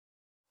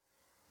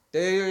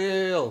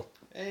Dale!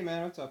 Hey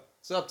man, what's up?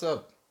 What's up, what's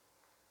up?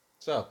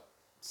 What's up?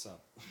 What's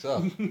up? What's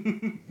up?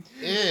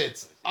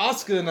 It's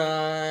Oscar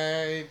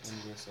night!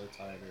 And we're so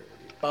tired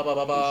already. Ba ba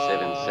ba ba. In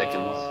 7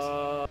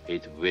 seconds,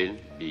 it will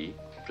be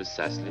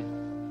precisely.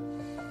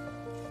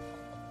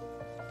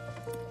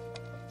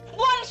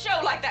 One show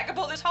like that could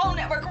pull this whole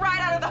network right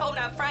out of the hole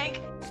now,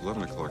 Frank. It's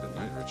 11 o'clock at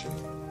night, Richie.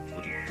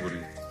 What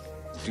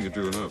are you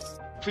doing up?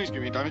 Please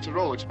give me a dime. It's a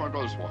Rolex, my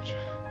brother's watch.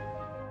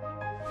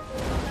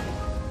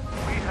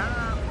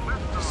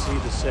 To see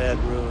the sad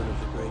ruin of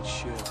the great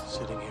ship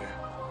sitting here,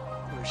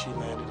 where she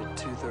landed at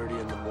 2:30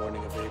 in the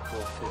morning of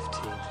April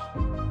 15th.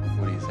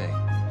 What do you think?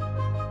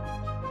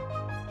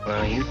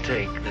 Well, you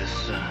take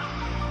this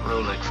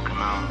Rolex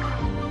Commander.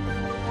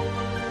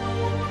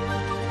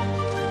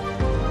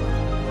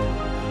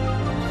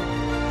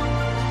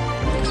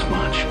 This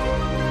watch.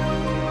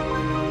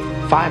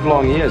 5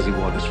 long years he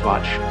wore this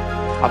watch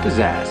up his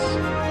ass.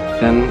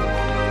 Then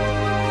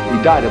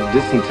he died of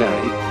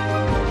dysentery.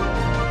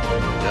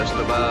 Just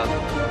about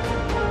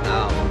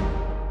now.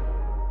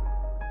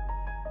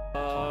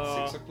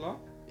 6 o'clock?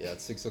 Yeah,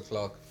 it's 6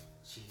 o'clock.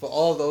 For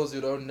all those who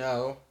don't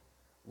know,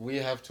 we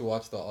have to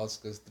watch the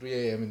Oscars 3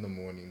 a.m. in the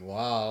morning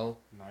while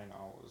 9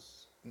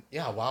 hours.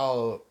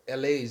 while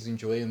LA is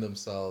enjoying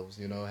themselves,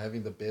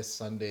 having the best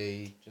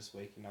Sunday Just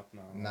waking up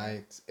now.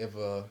 night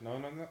ever. No.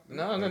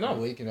 No, they're not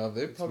waking up.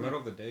 They're It's probably middle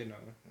of the day now.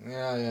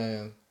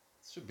 Yeah. It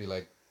should be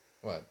like,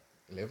 what,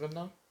 11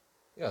 now?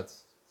 Yeah,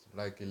 it's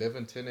like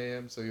 11, 10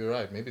 a.m. So you're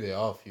right. Maybe there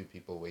are a few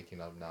people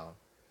waking up now.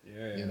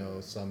 Yeah.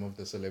 Some of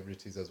the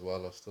celebrities as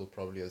well are still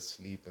probably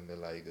asleep and they're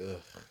like,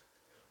 ugh,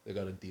 they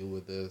got to deal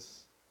with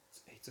this.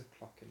 It's 8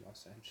 o'clock in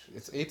Los Angeles.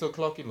 It's 8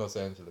 o'clock in Los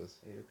Angeles.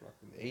 8 o'clock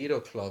in 8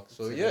 o'clock.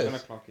 So, it's yes. 11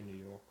 o'clock in New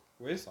York.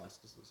 Where's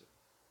Oscars is it?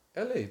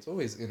 LA, it's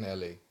always in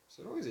LA.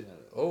 So it always in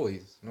LA.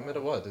 Always. No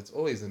matter what, it's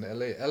always in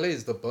LA. LA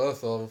is the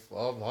birth of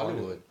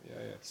Hollywood.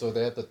 Yeah. So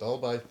they're at the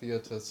Dolby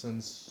Theater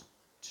since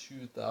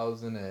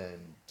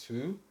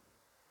 2002,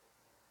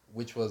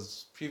 which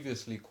was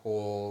previously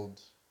called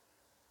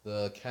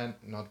the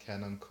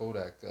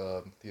Kodak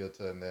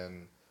Theater, and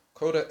then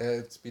Kodak.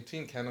 It's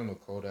between Canon or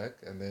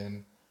Kodak, and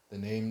then the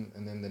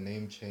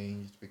name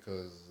changed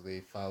because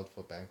they filed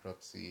for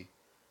bankruptcy,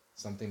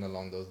 something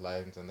along those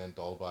lines, and then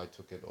Dolby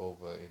took it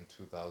over in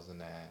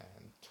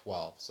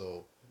 2012.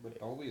 So But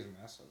Dolby is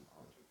massive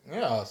now.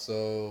 yeah,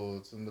 so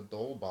it's in the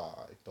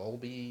Dolby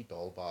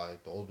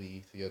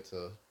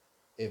Theater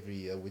every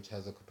year, which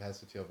has a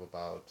capacity of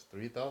about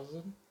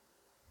 3,000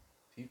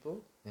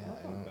 people. Yeah, Not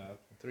I know. bad.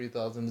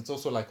 3,000. It's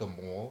also like a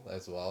mall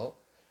as well.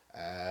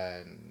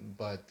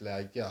 But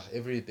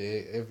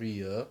every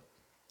year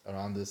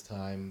around this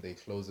time they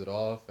close it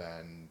off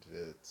and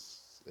it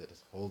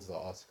holds the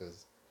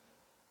Oscars.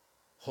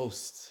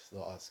 Hosts the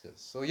Oscars.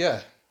 So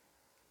yeah.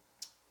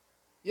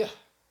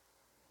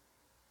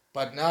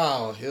 But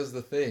now, here's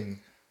the thing.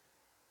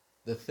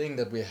 The thing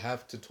that we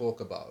have to talk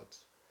about.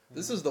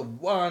 This is the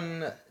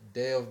one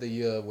day of the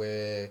year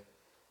where,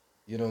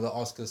 the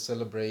Oscars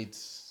celebrate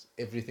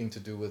everything to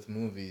do with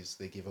movies.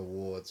 They give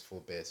awards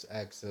for Best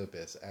Actor,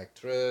 Best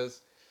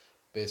Actress,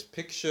 Best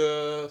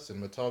Picture,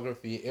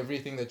 Cinematography.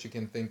 Everything that you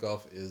can think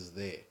of is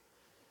there.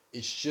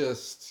 It's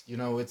just,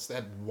 it's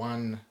that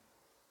one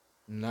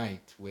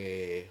night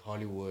where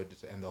Hollywood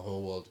and the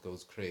whole world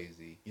goes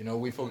crazy.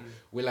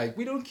 We're like,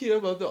 we don't care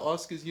about the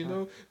Oscars,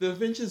 the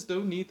Avengers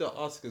don't need the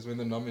Oscars when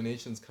the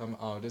nominations come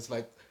out. It's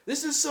like,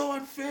 this is so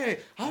unfair.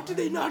 How do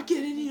they not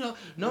get any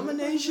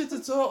nominations?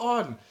 It's so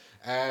on.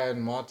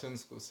 And Martin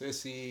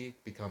Scorsese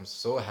becomes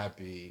so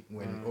happy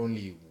when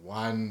only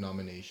one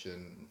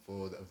nomination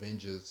for the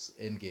Avengers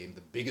Endgame,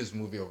 the biggest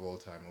movie of all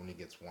time, only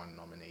gets one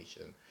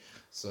nomination.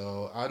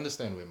 So I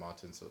understand where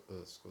Martin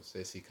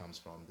Scorsese comes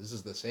from. This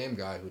is the same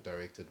guy who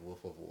directed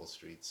Wolf of Wall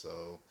Street,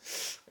 so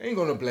I ain't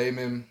gonna blame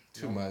him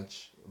too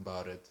much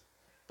about it.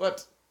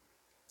 But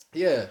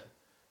yeah,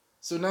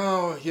 so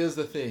now here's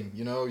the thing.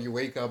 You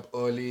wake up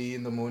early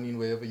in the morning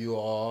wherever you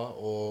are,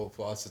 or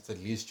for us it's at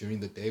least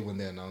during the day when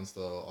they announce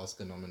the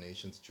Oscar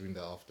nominations during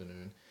the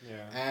afternoon.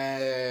 Yeah.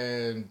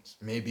 And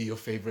maybe your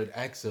favorite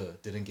actor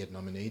didn't get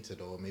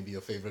nominated, or maybe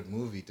your favorite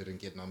movie didn't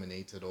get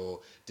nominated,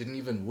 or didn't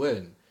even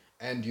win.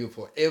 And you're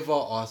forever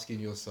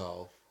asking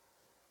yourself,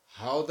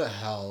 how the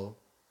hell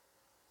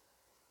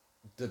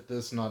did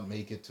this not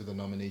make it to the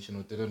nomination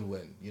or didn't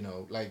win?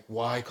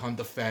 Why can't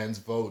the fans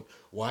vote?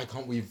 Why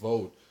can't we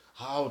vote?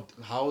 How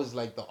is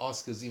the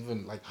Oscars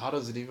even, how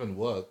does it even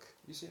work?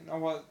 You see,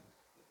 what?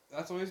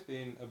 That's always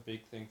been a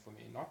big thing for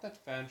me. Not that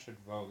fans should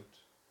vote,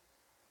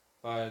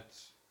 but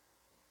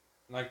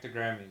like the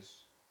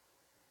Grammys.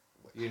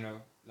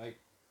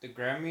 The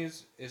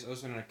Grammys is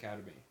also an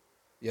academy.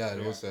 Yeah,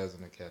 it also has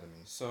an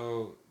academy.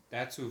 So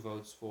that's who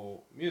votes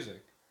for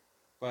music.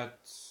 But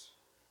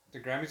the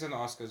Grammys and the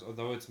Oscars,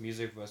 although it's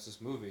music versus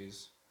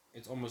movies,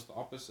 it's almost the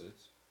opposite.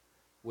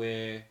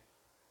 Where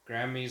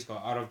Grammys go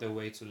out of their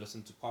way to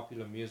listen to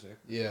popular music.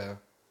 Yeah.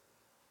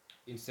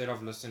 Instead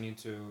of listening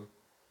to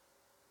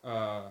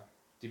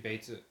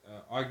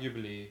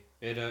arguably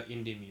better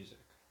indie music.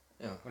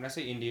 Yeah. When I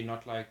say indie,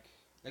 not like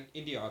like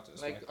indie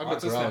artists, like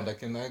artists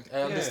underground. that-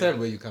 I understand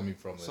where you're coming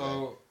from. With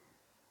So,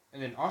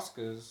 and then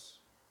Oscars,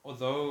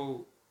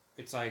 although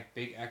it's like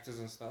big actors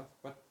and stuff,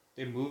 but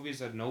they're movies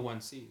that no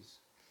one sees.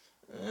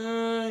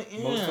 that.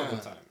 Most of the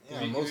time. Yeah,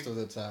 If you- most of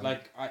the time.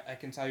 Like I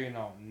can tell you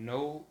now,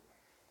 no,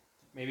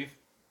 maybe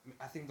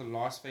I think the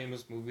last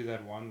famous movie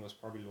that won was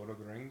probably Lord of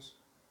the Rings.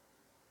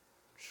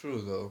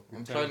 True though. I'm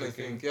Return trying of to the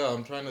King. think. Yeah,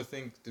 I'm trying to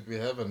think. Did we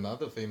have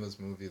another famous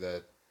movie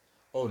that?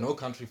 Oh, No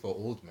Country for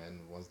Old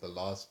Men was the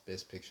last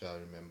Best Picture I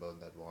remember.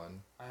 That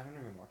one. I haven't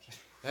even watched it.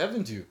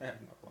 Haven't you? I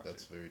have not watched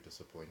That's it. very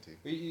disappointing.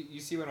 But you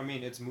see what I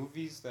mean? It's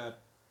movies that,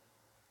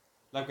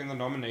 like when the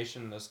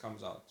nomination list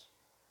comes out,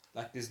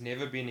 like there's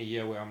never been a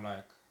year where I'm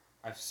like,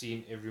 I've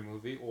seen every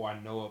movie or I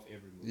know of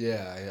every movie.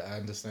 Yeah, I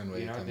understand where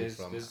You you're know, coming there's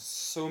from. there's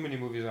so many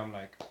movies I'm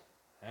like,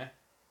 eh?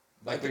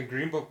 Like Like- when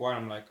Green Book won,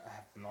 I'm like, I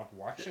have not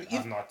watched it.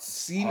 I've not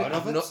Seen heard it.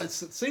 of I've it. not,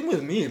 it's, same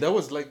with me. That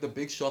was like the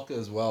big shocker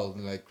as well.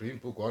 Like Green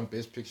Book won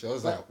Best Picture. I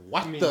was But, like,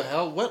 what I mean- the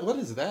hell? What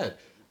is that?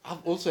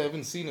 I've also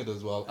haven't seen it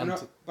as well. I know,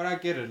 but I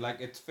get it. Like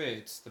it's fair.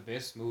 It's the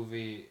best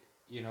movie,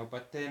 you know.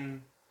 But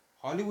then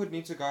Hollywood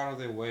needs to go out of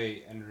their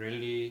way and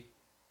really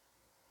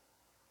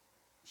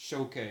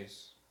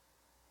showcase.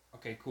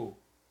 Okay, cool.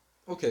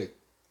 Okay,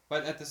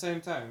 But at the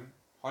same time,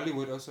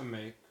 Hollywood also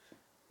make,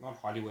 not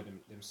Hollywood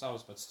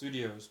themselves, but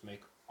studios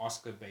make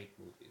Oscar bait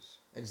movies.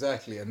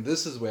 exactly. And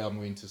this is where I'm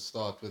going to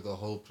start with the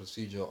whole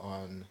procedure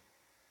on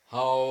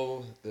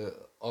how the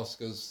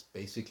Oscars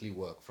basically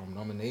work, from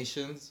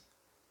nominations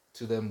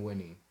to them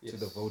winning, to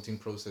the Yes. voting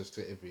process,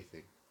 to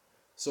everything.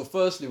 So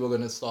firstly, we're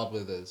going to start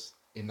with this.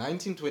 In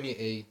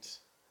 1928,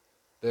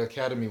 the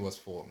Academy was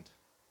formed.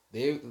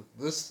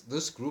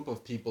 This group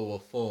of people were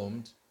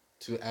formed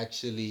to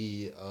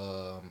actually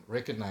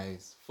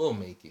recognize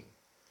filmmaking,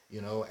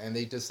 you know, and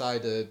they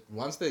decided,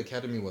 once the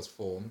Academy was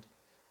formed,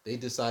 they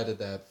decided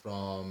that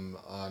from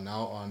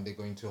now on they're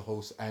going to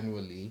host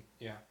annually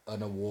Yeah.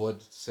 an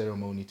award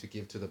ceremony to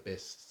give to the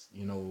best,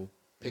 you know,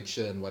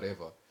 picture and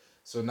whatever.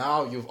 So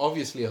now you've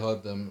obviously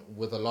heard them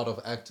with a lot of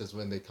actors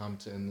when they come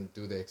to and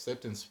do the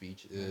acceptance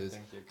speech is,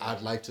 thank you,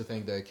 I'd like to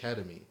thank the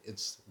Academy.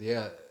 It's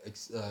they're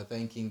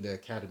thanking the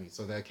Academy.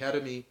 So the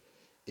Academy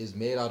is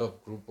made out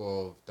of group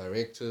of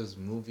directors,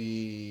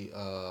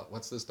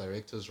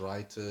 directors,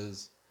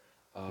 writers,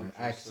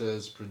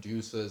 actors,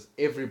 producers,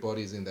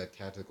 everybody's in that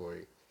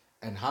category.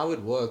 And how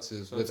it works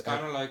is So it's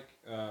kind of like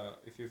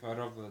if you've heard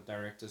of the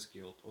Directors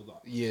Guild or the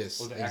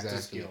yes, or the Actors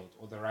exactly. Guild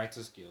or the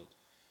Writers Guild.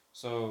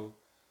 So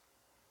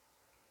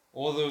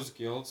all those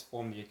guilds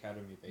form the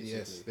Academy basically.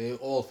 Yes, they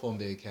all form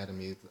the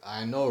Academy.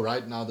 I know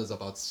right now there's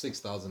about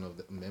 6,000 of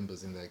the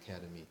members in the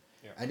Academy.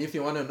 Yeah. And if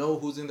you want to know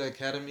who's in the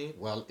Academy,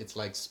 well, it's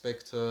like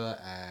Spectre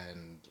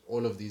and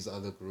all of these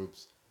other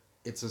groups.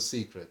 It's a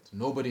secret.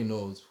 Nobody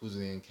knows who's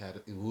in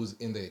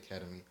the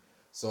Academy.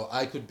 So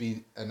I could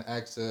be an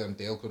actor and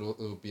Dale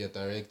could be a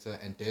director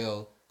and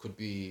Dale could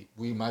be,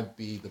 we might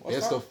be the Well, it's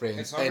best not- of friends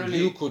it's not and really-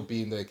 you could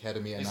be in the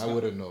Academy and it's I not-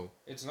 wouldn't know.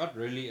 It's not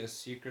really a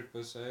secret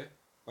per se,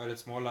 but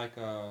it's more like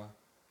a,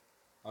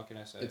 how can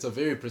I say? It's a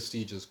very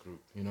prestigious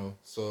group, you know.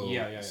 So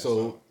Yeah.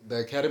 So the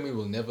Academy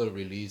will never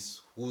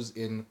release who's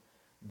in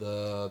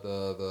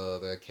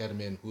the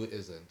Academy and who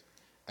isn't.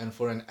 And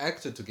for an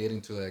actor to get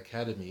into the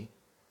Academy,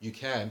 you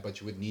can, but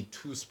you would need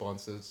 2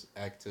 sponsors,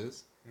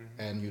 actors,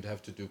 and you'd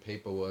have to do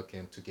paperwork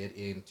and to get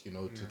in, you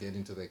know, to get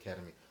into the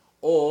Academy.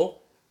 Or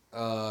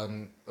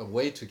a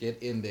way to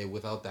get in there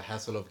without the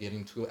hassle of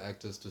getting 2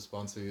 actors to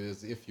sponsor you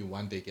is if you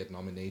one day get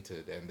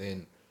nominated, and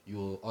then you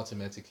will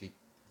automatically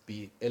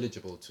be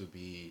eligible to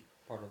be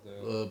part of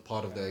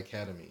the the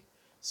Academy.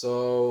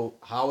 So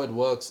how it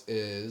works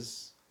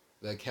is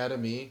the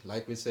Academy,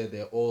 like we said,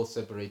 they're all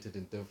separated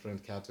in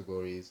different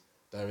categories.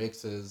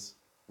 Directors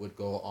would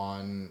go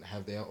on,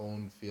 have their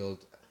own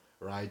field,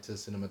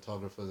 writers,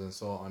 cinematographers, and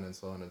so on and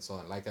so on and so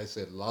on. Like I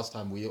said, last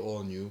time we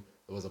all knew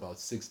there was about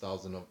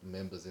 6,000 of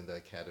members in the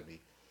Academy.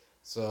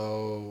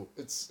 So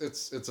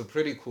it's a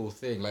pretty cool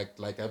thing.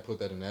 Like I put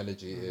that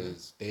analogy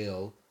is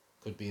Dale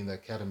could be in the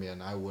Academy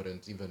and I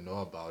wouldn't even know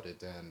about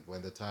it. And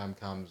when the time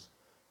comes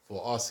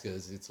for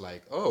Oscars, it's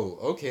like, oh,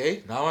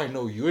 okay, now I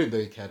know you're in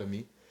the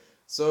Academy.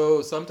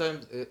 So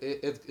sometimes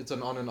it's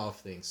an on and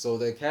off thing. So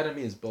the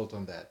Academy is built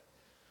on that.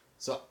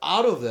 So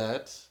out of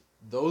that,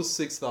 those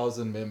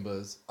 6,000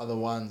 members are the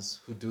ones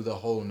who do the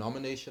whole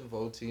nomination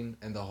voting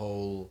and the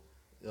whole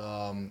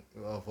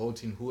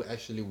voting who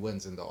actually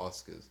wins in the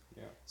Oscars.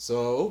 Yeah.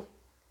 So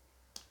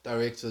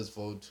directors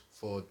vote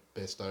for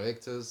best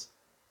directors,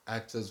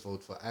 actors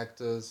vote for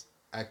actors,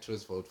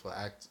 actors vote for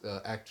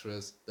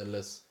actress, the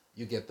list,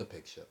 you get the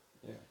picture.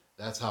 Yeah.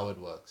 That's how it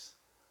works.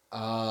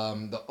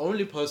 The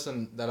only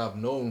person that I've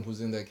known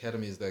who's in the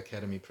Academy is the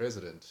Academy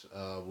president,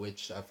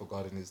 which I've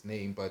forgotten his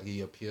name, but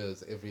he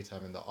appears every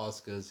time in the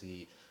Oscars.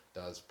 He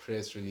does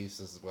press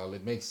releases. Well,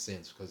 it makes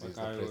sense because he's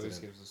the guy president. always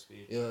gives a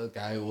speech. Yeah, the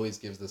guy always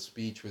gives the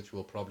speech, which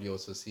we'll probably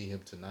also see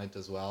him tonight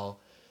as well.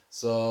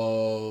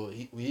 So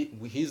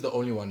he's the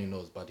only one who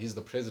knows, but he's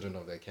the president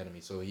of the Academy,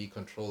 so he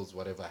controls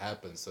whatever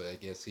happens. So I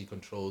guess he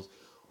controls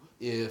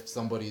if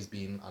somebody's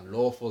being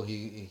unlawful,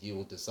 he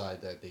will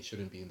decide that they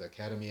shouldn't be in the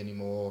Academy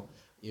anymore.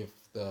 If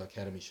the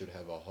Academy should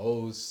have a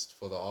host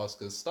for the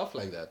Oscars, stuff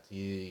like that.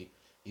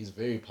 He's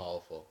very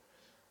powerful.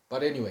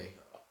 But anyway,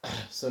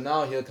 so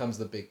now here comes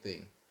the big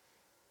thing.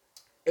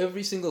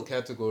 Every single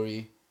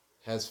category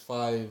has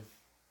 5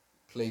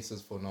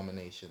 places for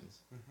nominations,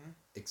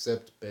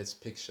 except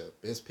Best Picture.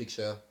 Best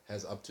Picture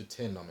has up to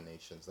 10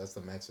 nominations. That's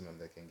the maximum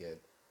they can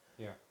get.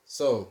 Yeah.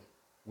 So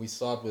we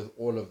start with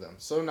all of them.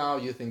 So now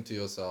you think to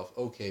yourself,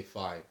 okay,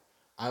 fine.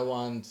 I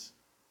want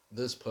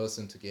this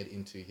person to get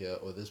into here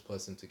or this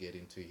person to get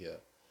into here.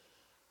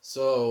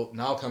 So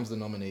now comes the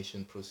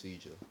nomination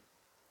procedure.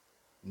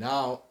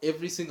 Now,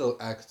 every single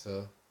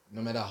actor,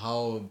 no matter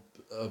how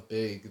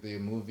big their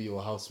movie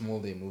or how small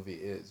their movie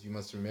is, you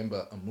must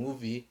remember a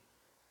movie,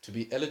 to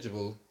be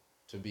eligible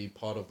to be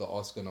part of the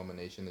Oscar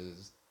nomination,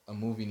 is a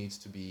movie needs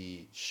to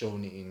be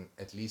shown in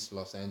at least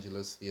Los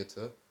Angeles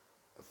theater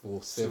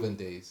for 7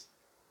 days.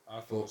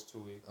 I thought it was 2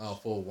 weeks.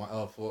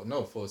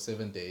 For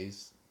 7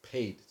 days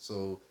paid.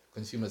 So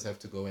consumers have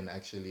to go and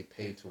actually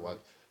pay to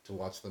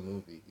watch the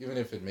movie. Even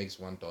if it makes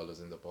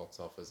 $1 in the box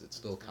office, it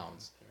still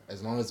counts. Yeah.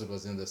 As long as it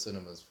was in the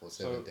cinemas for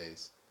 7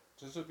 days.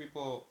 Just so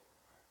people,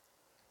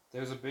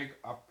 there was a big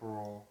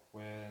uproar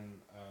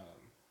when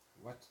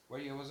what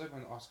year was it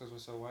when Oscars were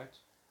so white?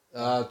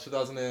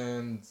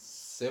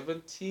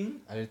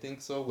 2017, I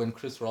think so, when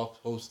Chris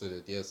Rock hosted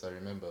it. Yes, I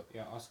remember.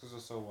 Yeah, Oscars were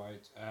so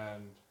white,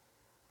 and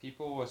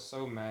people were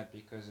so mad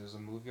because there's a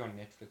movie on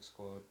Netflix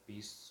called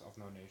Beasts of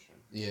No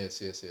Nation. Yes.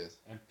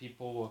 And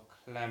people were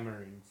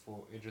clamoring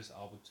for Idris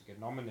Elba to get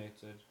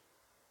nominated,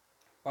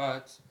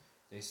 but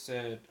they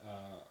said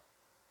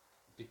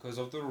because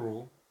of the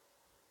rule,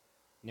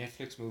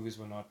 Netflix movies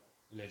were not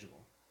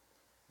eligible.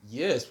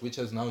 Yes, which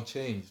has now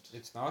changed.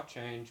 It's now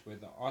changed where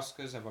the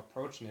Oscars have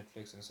approached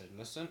Netflix and said,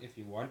 listen, if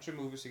you want your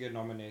movies to get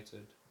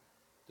nominated,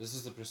 this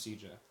is the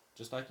procedure.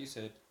 Just like you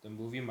said, the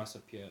movie must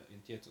appear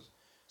in theaters.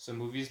 So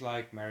movies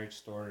like Marriage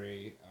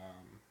Story,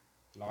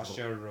 last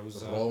year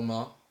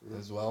Roma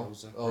as well.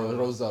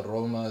 Roma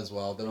as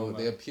well.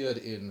 They appeared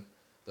in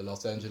the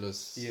Los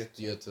Angeles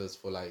theaters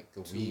for like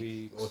a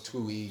week or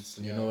 2 weeks,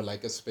 you know,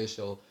 like a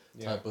special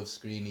type of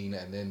screening,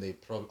 and then they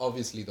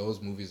obviously those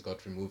movies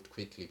got removed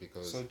quickly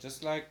because. So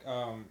just like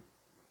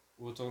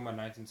we were talking about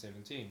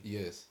 1917.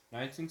 Yes.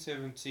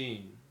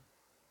 1917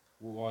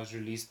 was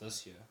released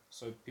this year,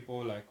 so people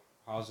were like,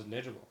 "How's it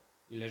legible?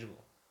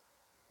 Illegible?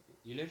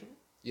 Illegible?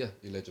 Yeah,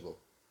 illegible.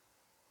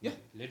 Yeah,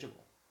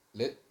 legible.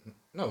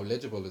 No,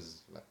 legible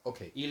is like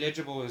okay.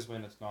 Illegible is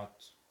when it's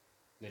not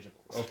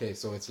legible. Okay,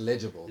 so it's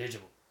legible.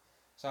 Legible.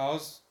 So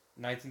how's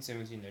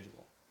 1917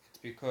 legible? It's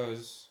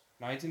because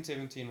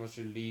 1917 was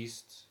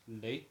released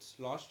late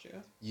last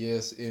year.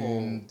 Yes,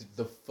 in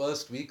the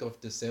first week of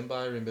December,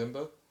 I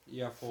remember.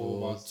 Yeah, for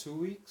about 2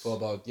 weeks. For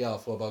about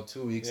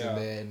 2 weeks, and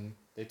then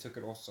they took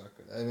it off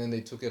circuit. And then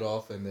they took it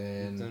off, and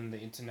then the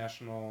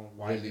international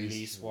wide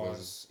release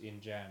was in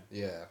Jan.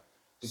 Yeah,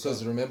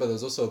 because remember,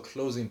 there's also a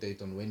closing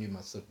date on when you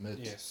must submit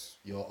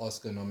your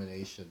Oscar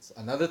nominations.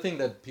 Another thing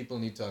that people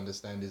need to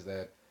understand is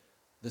that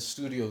the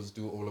studios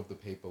do all of the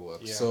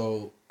paperwork. Yeah.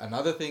 So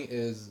another thing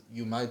is,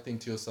 you might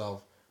think to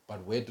yourself,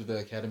 but where do the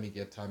Academy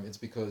get time? It's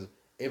because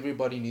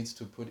everybody needs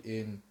to put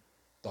in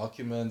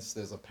documents.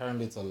 It's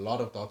a lot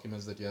of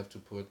documents that you have to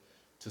put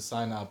to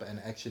sign up and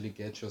actually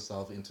get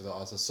yourself into the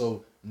Oscars.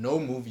 So no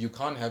movie, you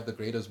can't have the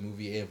greatest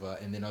movie ever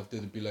and then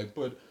after be like,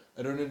 but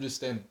I don't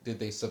understand, did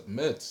they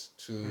submit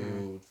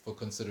for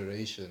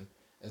consideration?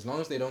 As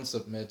long as they don't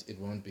submit, it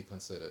won't be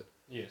considered.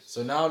 Yes.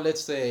 So now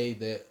let's say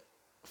that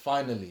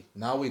finally,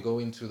 now we go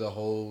into the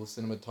whole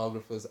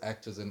cinematographers,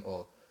 actors and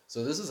all.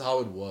 So this is how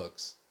it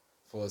works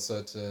for a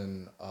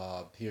certain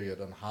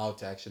period on how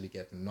to actually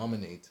get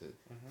nominated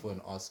for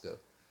an Oscar.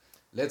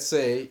 Let's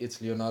say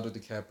it's Leonardo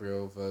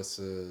DiCaprio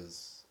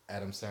versus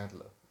Adam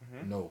Sandler.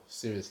 No,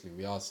 seriously,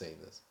 we are saying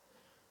this.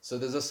 So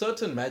there's a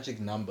certain magic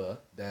number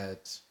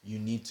that you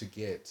need to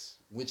get,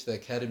 which the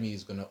Academy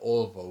is going to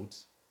all vote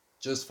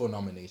just for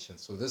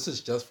nominations. So this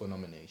is just for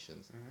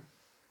nominations.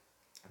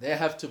 They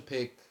have to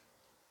pick.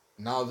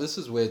 Now this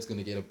is where it's going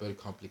to get a bit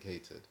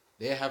complicated.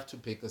 They have to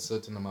pick a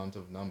certain amount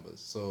of numbers.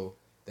 So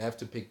they have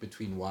to pick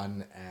between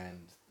 1 and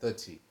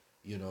 30,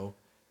 you know.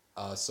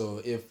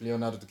 So if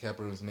Leonardo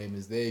DiCaprio's name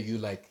is there, you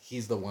like,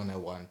 he's the one I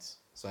want.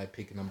 So I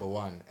pick number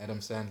 1. Adam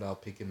Sandler, I'll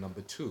pick in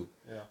number 2.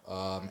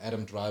 Yeah.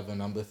 Adam Driver,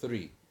 number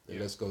 3. The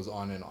list goes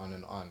on and on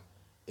and on.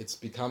 It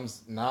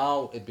becomes the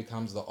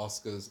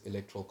Oscars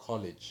Electoral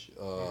College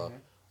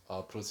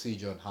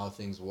procedure on how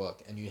things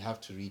work. And you have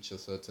to reach a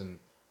certain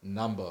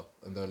number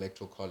in the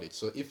Electoral College.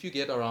 So if you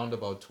get around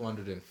about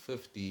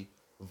 250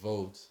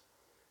 votes,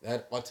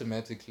 that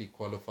automatically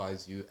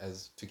qualifies you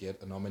as to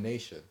get a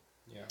nomination.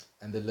 Yeah.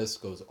 And the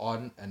list goes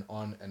on and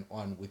on and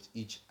on with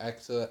each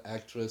actor,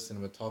 actress,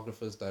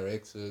 cinematographers,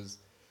 directors,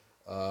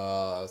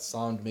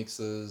 sound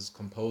mixers,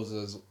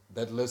 composers.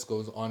 That list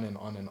goes on and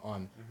on and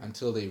on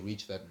until they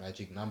reach that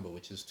magic number,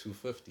 which is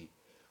 250.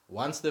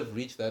 Once they've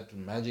reached that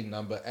magic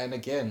number, and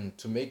again,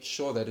 to make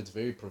sure that it's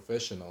very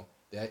professional,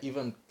 there are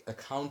even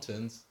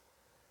accountants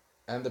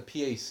and the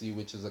PAC,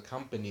 which is a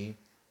company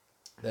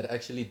that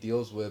actually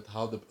deals with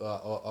how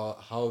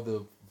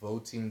the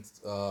voting,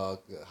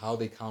 how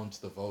they count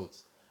the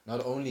votes.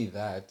 Not only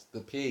that,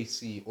 the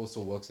PAC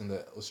also works in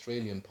the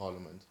Australian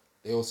Parliament.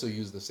 They also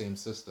use the same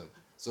system.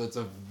 So it's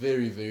a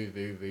very, very,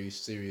 very, very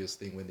serious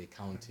thing when they're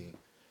counting.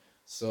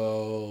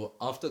 So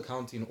after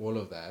counting all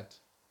of that,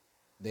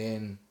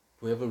 then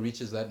whoever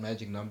reaches that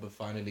magic number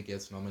finally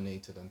gets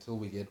nominated until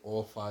we get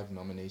all 5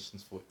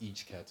 nominations for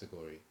each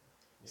category.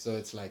 Yes. So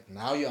it's like,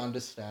 now you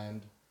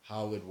understand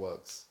how it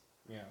works.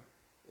 Yeah.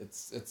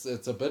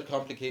 It's a bit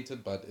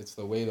complicated, but it's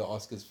the way the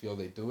Oscars feel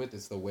they do it.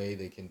 It's the way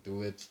they can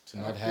do it to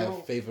not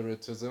have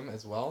favoritism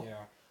as well. Yeah.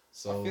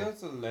 So I feel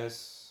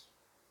it's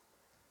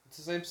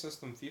the same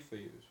system FIFA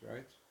use,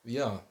 right?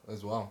 Yeah,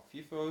 as well.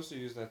 FIFA also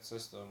use that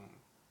system,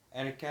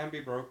 and it can be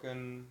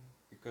broken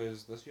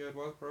because this year it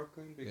was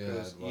broken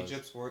because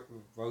Egypt's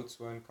votes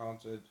weren't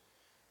counted.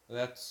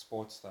 That's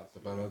sports stuff.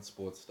 But that's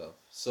sports stuff.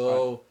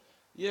 So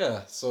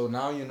so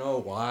now you know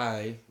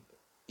why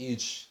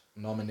each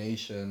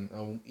nomination,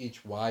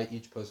 why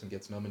each person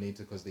gets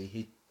nominated, because they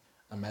hit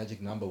a magic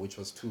number, which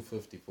was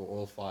 250 for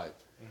all 5.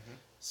 Mm-hmm.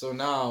 So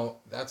now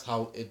that's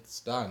how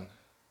it's done.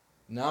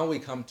 Now we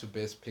come to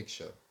Best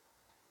Picture,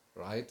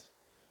 right?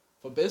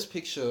 For Best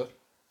Picture,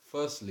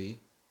 firstly,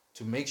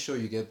 to make sure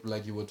you get,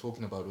 like you were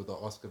talking about with the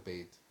Oscar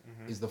bait,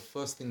 is the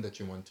first thing that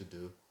you want to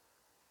do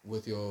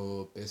with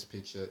your Best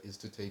Picture is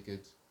to take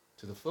it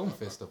to the film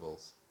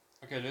festivals.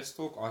 Okay, let's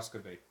talk Oscar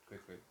bait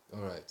quickly.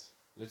 All right.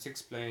 Let's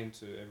explain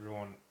to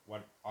everyone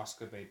what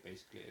Oscar bait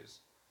basically is.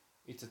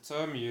 It's a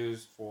term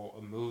used for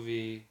a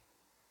movie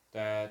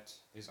that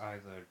is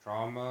either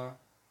drama,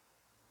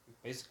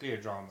 basically a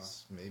drama,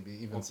 maybe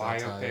even or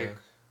biopic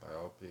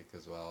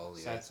as well.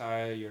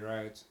 Satire, you're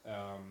right.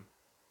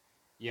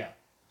 Yeah.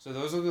 So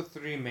those are the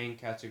 3 main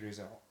categories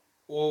that are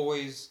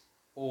always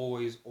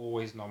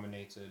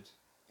nominated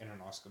in an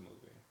Oscar movie.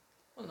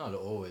 Well, not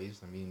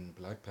always. I mean,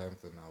 Black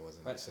Panther now was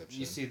an exception.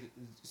 You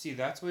see,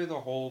 that's where the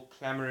whole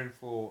clamoring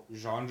for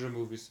genre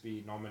movies to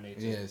be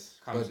nominated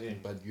comes in.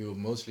 But you're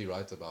mostly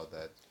right about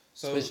that.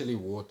 So, especially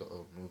war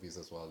movies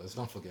as well. Let's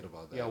not forget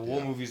about that. Yeah,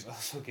 war movies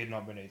also get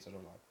nominated a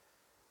lot.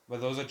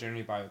 But those are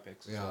generally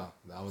biopics. Yeah,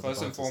 that was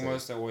first and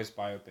foremost, they're always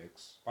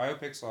biopics.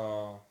 Biopics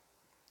are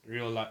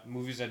real life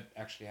movies that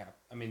actually happen.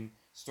 I mean,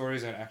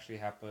 stories that actually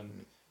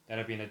happen that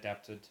have been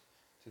adapted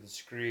to the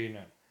screen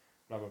and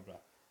blah blah blah.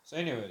 So,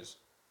 anyways,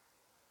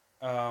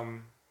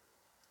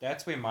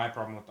 that's where my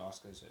problem with the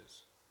Oscars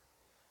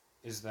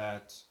is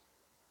that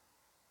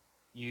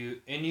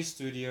any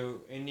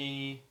studio,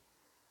 any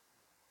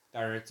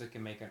director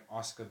can make an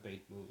Oscar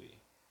bait movie,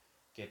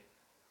 get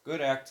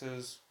good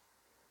actors,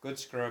 good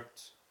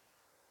script,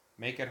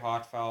 make it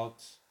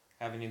heartfelt,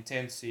 have an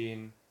intense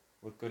scene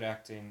with good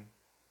acting.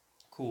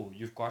 Cool,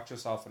 you've got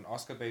yourself an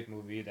Oscar bait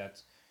movie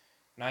that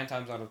 9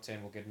 times out of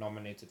 10 will get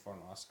nominated for an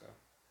Oscar.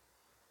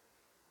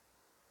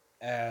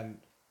 And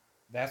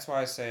that's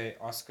why I say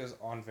Oscars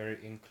aren't very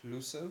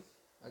inclusive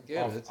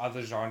of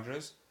other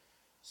genres.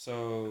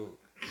 So,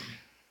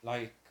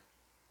 like,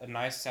 a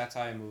nice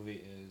satire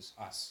movie is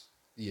Us.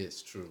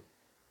 Yes, true.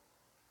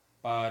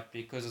 But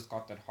because it's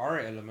got that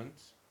horror element...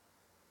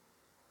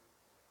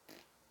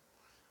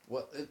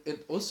 Well,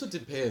 it also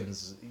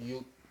depends.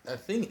 The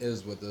thing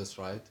is with this,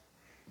 right?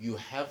 You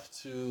have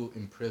to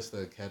impress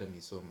the Academy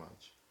so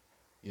much,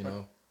 you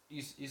know.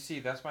 You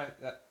see, that's my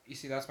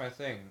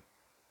thing.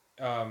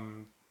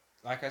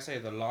 Like I say,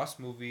 the last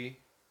movie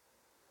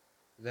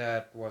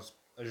that was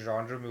a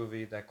genre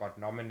movie that got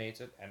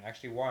nominated and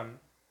actually won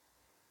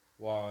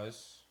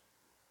was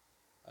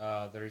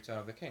The Return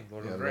of the King,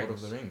 Lord of the Rings.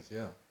 Lord of the Rings,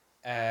 yeah.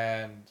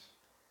 And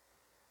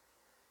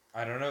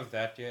I don't know if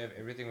that year, if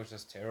everything was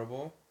just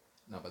terrible.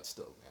 No, but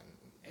still,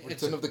 man.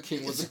 Return of the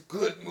King was a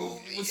good movie.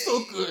 It was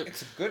so good.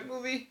 It's a good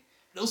movie.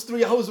 Those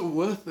 3 hours were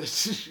worth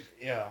it.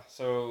 Yeah,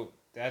 so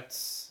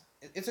it's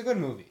a good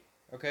movie,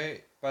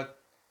 okay? But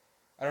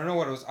I don't know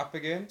what it was up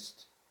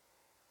against.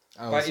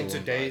 But in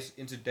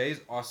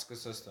today's Oscar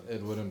system,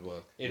 it wouldn't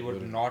work. It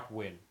would not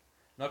win.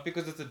 Not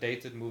because it's a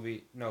dated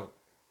movie. No,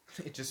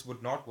 it just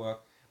would not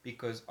work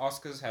because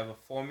Oscars have a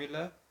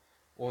formula,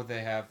 or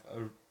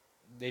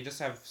they just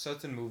have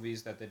certain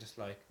movies that they're just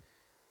like,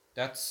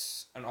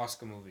 that's an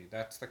Oscar movie.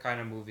 That's the kind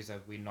of movies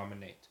that we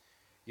nominate.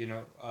 You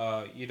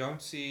know, you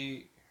don't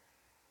see,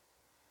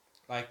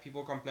 like,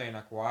 people complain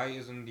like, why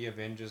isn't the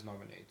Avengers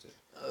nominated?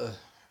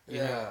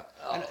 Yeah,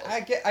 and I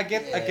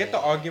get the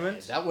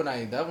argument. That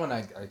one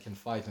I can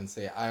fight and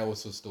say I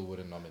also still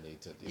wouldn't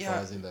nominate it if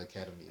I was in the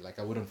Academy. Like,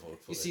 I wouldn't vote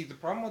for it. You see, the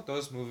problem with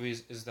those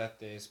movies is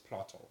that there's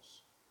plot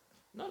holes.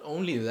 Not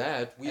only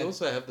that, we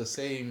also have the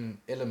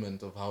same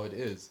element of how it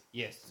is.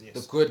 Yes.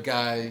 The good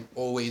guy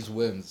always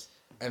wins.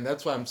 And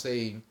that's why I'm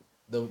saying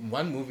the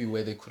one movie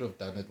where they could have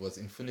done it was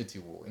Infinity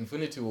War.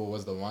 Infinity War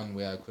was the one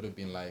where I could have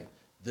been like,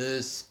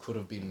 this could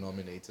have been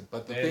nominated.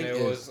 But the thing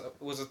is... it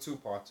was a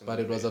 2-part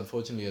But it was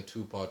unfortunately a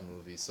 2-part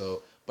movie.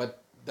 So,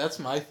 but that's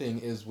my thing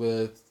is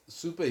with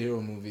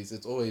superhero movies,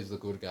 it's always the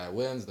good guy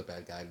wins, the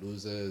bad guy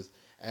loses.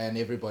 and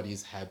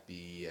everybody's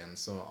happy and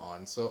so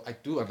on. So I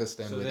do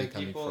understand where they're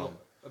coming from.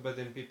 But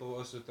then people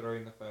also throw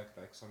in the fact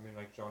like something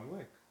like John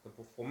Wick. The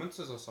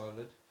performances are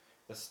solid,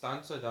 the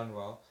stunts are done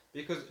well.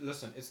 Because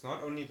listen, it's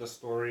not only the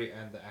story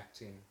and the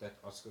acting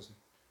that Oscars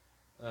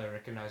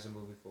recognize a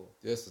movie for.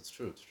 Yes, it's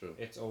true. It's true.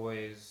 It's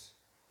always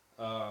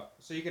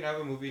so you can have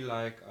a movie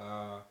like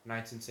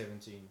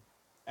 1917.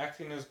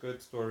 Acting is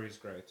good, story is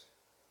great,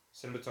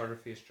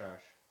 cinematography is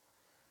trash.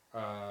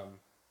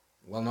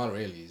 Well, not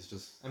really. It's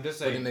just I'm just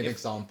putting saying an if,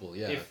 example.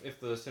 Yeah. If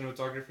the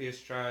cinematography is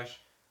trash,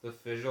 the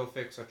visual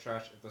effects are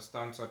trash, if the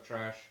stunts are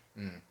trash,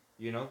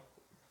 you know,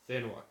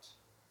 then what?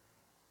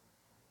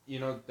 You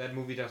know, that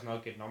movie does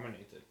not get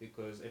nominated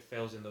because it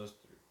fails in those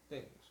three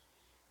things.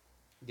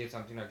 Get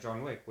something like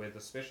John Wick, where the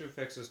special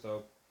effects is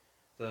dope,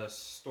 the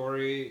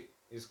story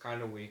is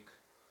kind of weak,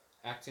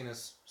 acting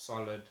is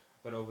solid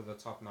but over the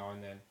top now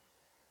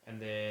and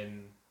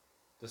then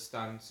the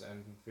stunts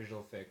and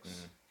visual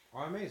effects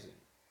are amazing.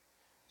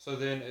 So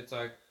then it's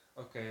like,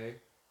 okay,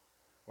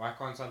 why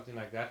can't something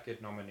like that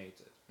get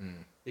nominated?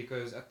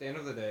 Because at the end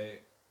of the day,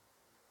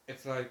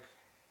 it's like,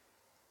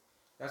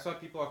 that's why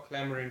people are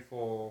clamoring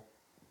for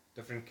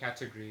different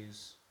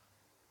categories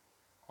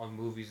on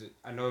movies.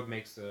 I know it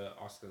makes the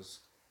Oscars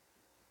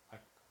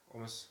like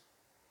almost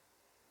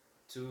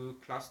too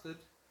clustered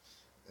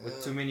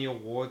with too many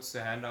awards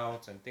to hand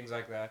out and things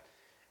like that.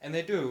 And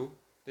they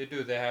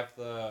have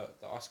the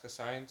Oscar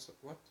Science,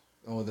 what?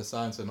 Oh, the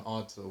Science and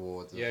Arts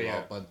Awards as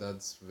well, but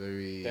that's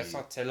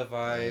not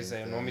televised.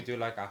 They normally do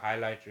like a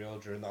highlight reel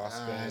during the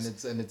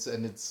Oscars.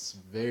 And it's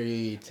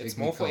very technical. It's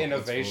more for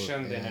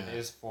innovation than it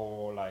is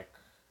for like.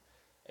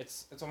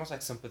 It's almost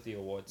like sympathy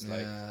awards.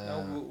 Like,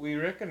 no, we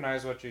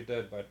recognize what you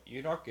did, but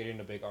you're not getting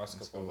a big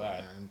Oscar for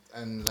that.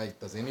 And like,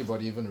 does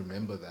anybody even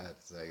remember that?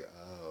 It's like,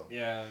 oh.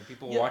 Yeah,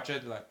 people watch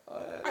it like.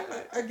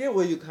 I get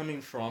where you're coming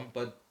from,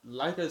 but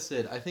like I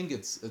said, I think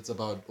it's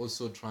about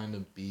also trying to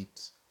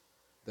beat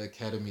the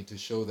Academy to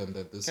show them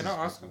that this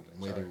is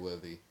really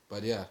worthy.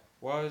 But yeah.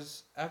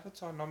 Was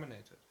Avatar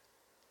nominated?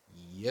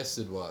 Yes,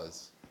 it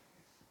was.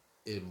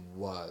 It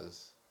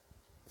was.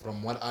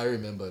 From what I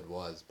remember, it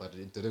was, but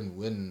it didn't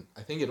win.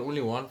 I think it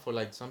only won for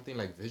like something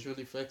like visual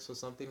effects or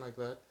something like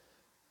that.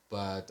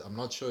 But I'm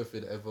not sure if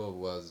it ever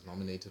was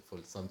nominated for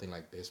something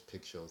like Best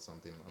Picture or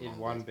something. It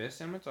won Best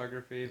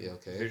Cinematography,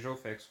 visual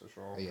effects for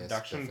sure,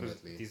 production,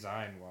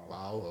 design.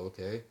 Wow.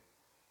 Okay.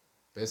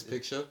 Best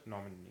Picture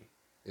nominee.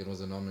 It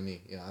was a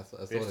nominee. Yeah, I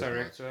thought. Best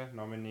Director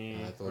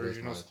nominee,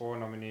 original score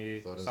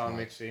nominee, sound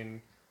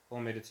mixing,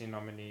 film editing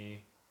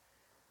nominee,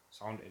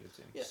 sound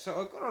editing. Yeah. So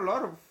I got a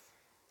lot of.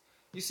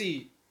 You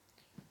see.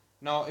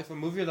 Now, if a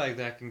movie like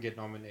that can get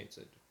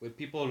nominated, would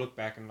people look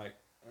back and like,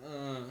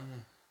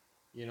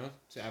 you know,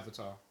 to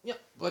Avatar? Yeah,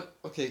 but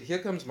okay, here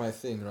comes my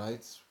thing,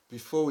 right?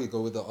 Before we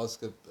go with the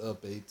Oscar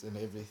bait and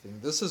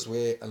everything, this is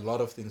where a lot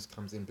of things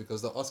comes in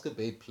because the Oscar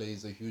bait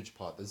plays a huge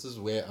part. This is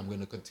where I'm going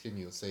to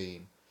continue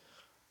saying,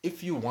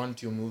 if you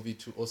want your movie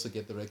to also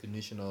get the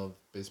recognition of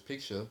Best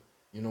Picture,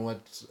 you know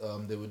what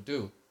they would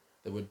do?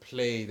 They would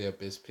play their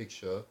Best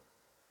Picture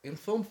in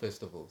film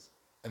festivals.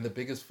 And the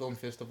biggest film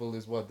festival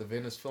is what? The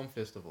Venice Film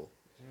Festival.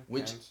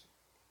 Which...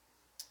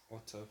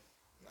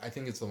 I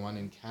think it's the one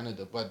in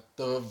Canada. But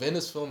the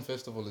Venice Film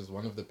Festival is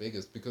one of the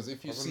biggest. Because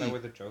if you Wasn't that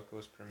where the Joker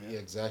was premiered? Yeah,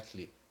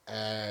 exactly.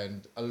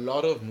 And a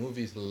lot of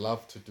movies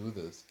love to do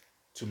this.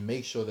 To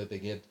make sure that they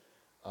get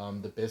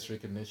the best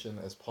recognition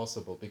as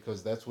possible.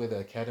 Because that's where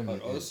the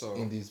Academy is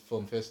in these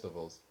film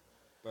festivals.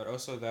 But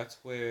also that's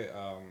where...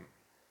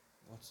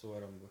 what's the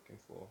word I'm looking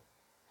for?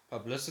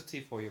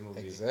 Publicity for your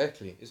movie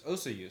is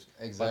also used.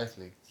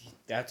 Exactly. But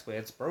that's where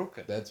it's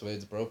broken. That's where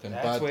it's broken.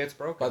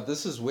 But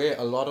this is where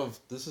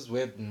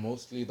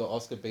mostly the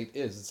Oscar bait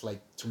is. It's like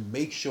to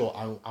make sure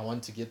I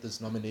want to get this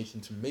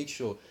nomination, to make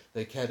sure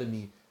the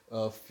Academy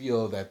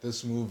feel that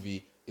this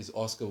movie is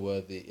Oscar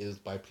worthy is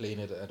by playing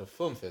it at a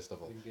film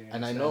festival.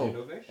 And I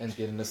know and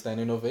getting a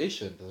standing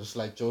ovation. Just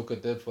like Joker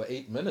did for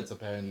 8 minutes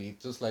apparently.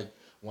 Just like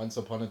Once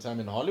Upon a Time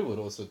in Hollywood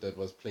also did,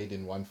 was played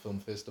in one film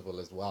festival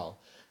as well.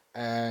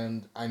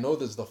 And I know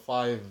there's the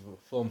 5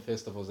 film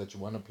festivals that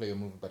you want to play a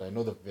movie, but I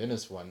know the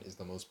Venice one is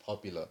the most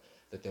popular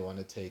that they want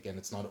to take, and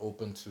it's not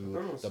open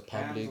to the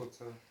public.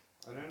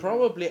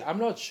 Probably, I'm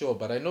not sure,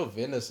 but I know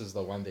Venice is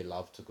the one they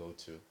love to go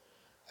to.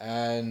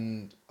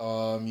 And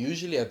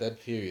usually at that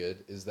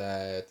period is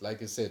that,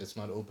 like I said, it's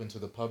not open to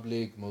the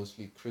public,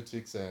 mostly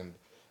critics and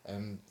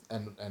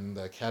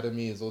the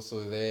Academy is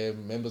also there.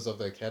 Members of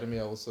the Academy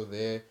are also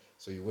there,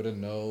 so you wouldn't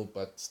know,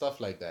 but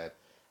stuff like that.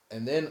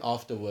 And then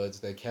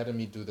afterwards, the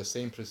Academy do the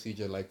same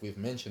procedure like we've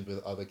mentioned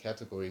with other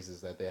categories, is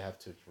that they have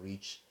to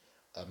reach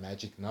a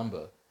magic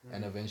number.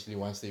 And eventually,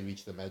 once they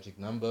reach the magic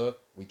number,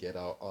 we get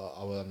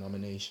our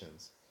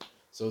nominations.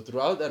 So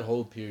throughout that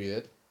whole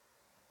period,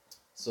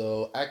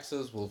 so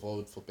actors will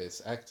vote for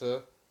Best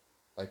Actor.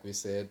 Like we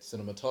said,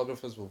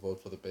 cinematographers will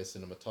vote for the Best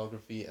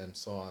Cinematography and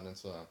so on and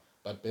so on.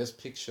 But Best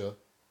Picture,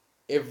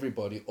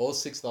 everybody, all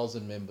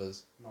 6,000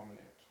 members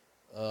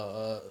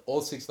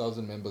all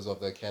 6,000 members of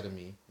the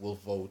Academy will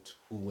vote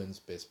who wins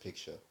Best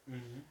Picture.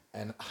 Mm-hmm.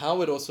 And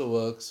how it also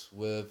works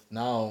with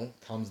now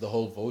comes the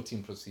whole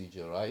voting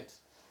procedure, right?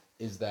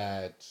 Is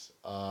that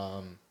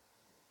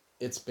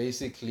it's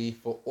basically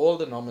for all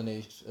the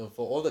nomination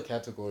for all the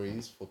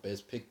categories for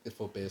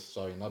for best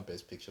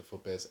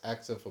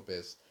actor, for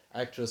best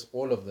actress,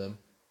 all of them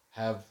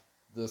have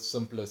the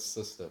simplest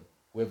system.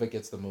 Whoever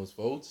gets the most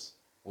votes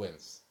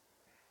wins.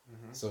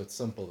 Mm-hmm. So it's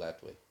simple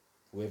that way.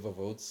 Whoever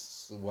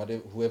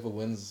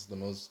wins the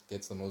most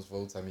gets the most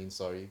votes.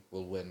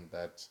 Will win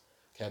that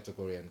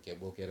category and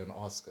will get an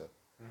Oscar.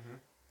 Mm-hmm.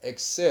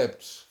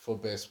 Except for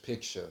Best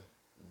Picture,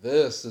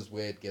 this is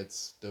where it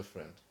gets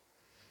different.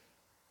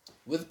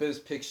 With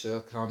Best Picture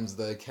comes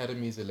the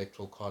Academy's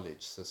Electoral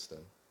College system.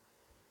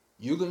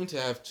 You're going to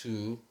have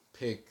to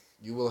pick.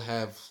 You will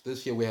have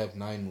this year. We have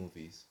 9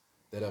 movies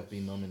that have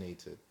been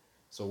nominated.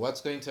 So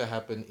what's going to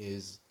happen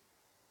is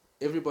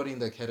everybody in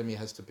the Academy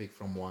has to pick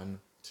from 1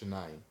 to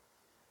 9.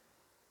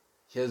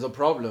 Here's a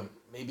problem.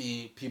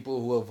 Maybe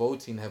people who are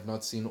voting have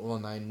not seen all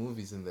 9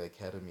 movies in the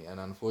Academy, and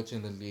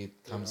unfortunately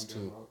it comes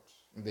to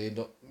they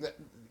don't.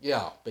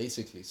 Yeah,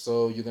 basically.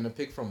 So you're gonna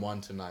pick from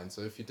 1 to 9.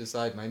 So if you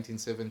decide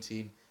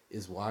 1917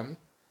 is 1,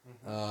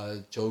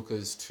 Joker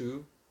is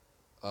 2,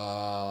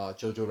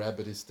 Jojo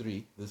Rabbit is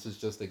 3. This is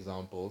just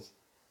examples.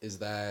 Is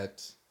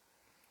that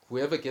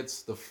whoever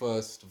gets the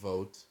first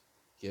vote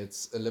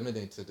gets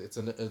eliminated. It's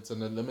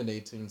an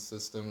eliminating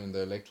system in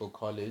the Electoral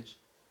College.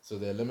 So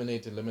they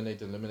eliminate,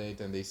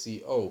 and they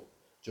see, oh,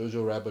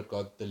 Jojo Rabbit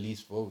got the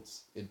least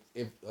votes.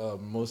 If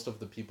most of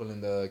the people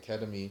in the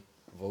Academy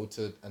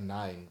voted a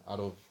 9 out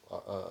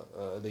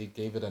of, they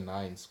gave it a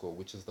 9 score,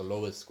 which is the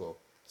lowest score.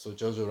 So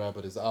Jojo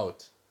Rabbit is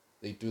out.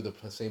 They do the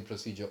same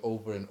procedure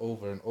over and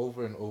over and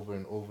over and over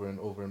and over and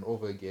over and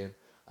over again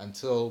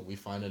until we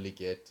finally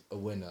get a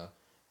winner,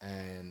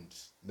 and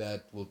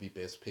that will be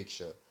Best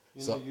Picture.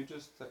 You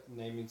just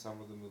naming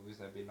some of the movies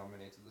that have been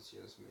nominated this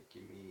year is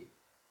making me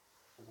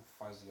all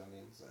fuzzy on the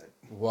inside.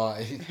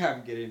 Why?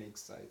 I'm getting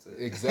excited.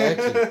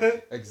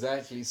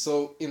 Exactly.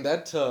 So in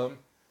that term,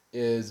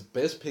 is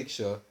Best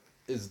Picture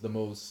is the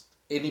most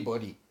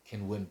anybody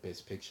can win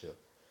Best Picture,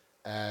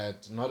 and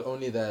not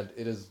only that,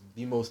 it is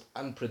the most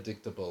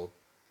unpredictable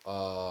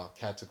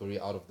category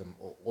out of them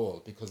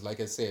all, because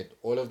like I said,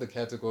 all of the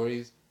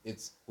categories,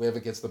 it's whoever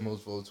gets the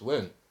most votes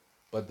win.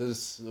 But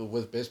this,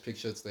 with Best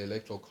Picture, it's the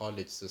Electoral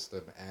College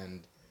system,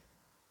 and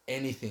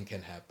anything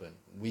can happen.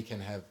 We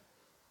can have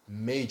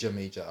major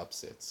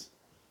upsets.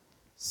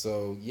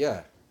 So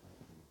yeah.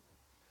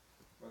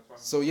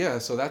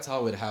 So that's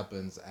how it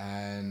happens,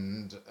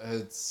 and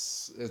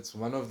it's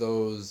one of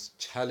those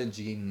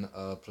challenging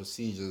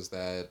procedures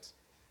that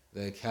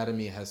the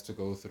Academy has to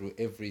go through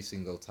every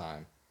single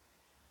time.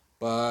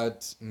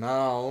 But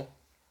now,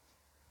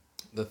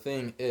 the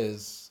thing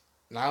is,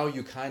 now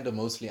you kind of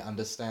mostly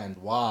understand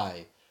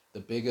why the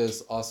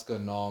biggest Oscar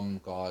nom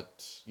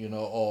got,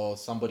 or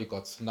somebody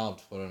got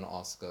snubbed for an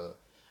Oscar.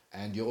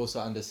 And you also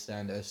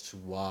understand as to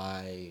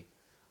why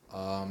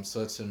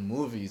certain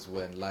movies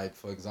win. Like,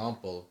 for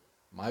example,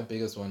 my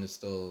biggest one is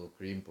still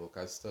Green Book.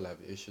 I still have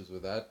issues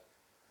with that.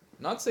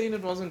 Not saying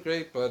it wasn't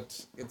great,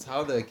 but it's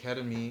how the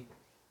Academy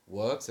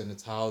works, and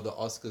it's how the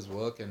Oscars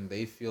work, and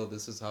they feel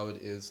this is how it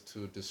is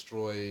to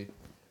destroy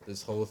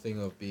this whole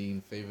thing of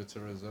being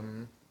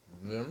favoritism.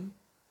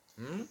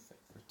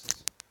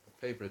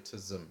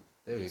 Favoritism.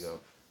 There we go.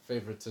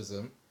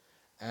 Favoritism.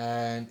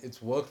 And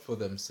it's worked for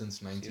them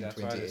since 1928.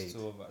 That's why there's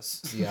 2 of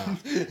us. Yeah,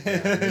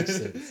 it makes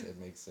sense. It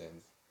makes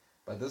sense.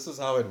 But this is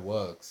how it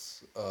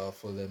works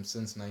for them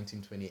since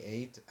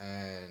 1928,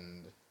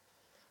 and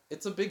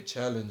it's a big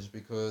challenge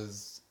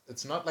because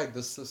it's not like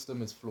the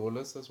system is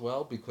flawless as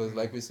well, because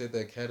like we said, the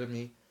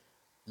Academy,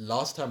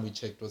 last time we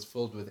checked, was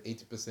filled with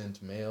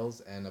 80%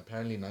 males, and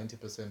apparently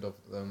 90% of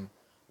them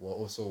were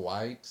also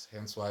white,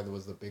 hence why there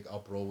was the big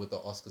uproar with the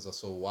Oscars are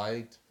so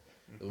white.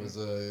 There was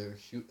a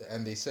huge,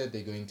 and they said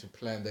they're going to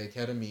plan. The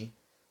Academy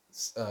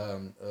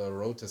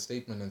wrote a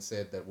statement and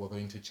said that we're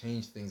going to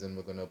change things and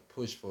we're going to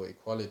push for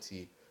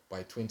equality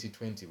by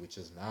 2020, which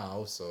is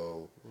now.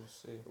 So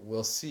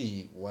we'll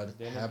see what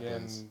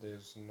happens. Again,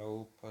 there's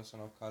no person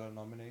of color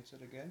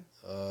nominated again.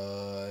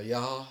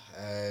 Yeah,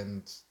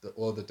 and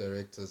all the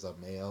directors are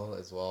male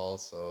as well.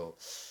 So,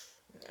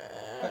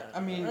 but, I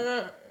mean,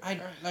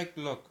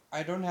 look,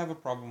 I don't have a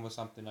problem with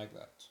something like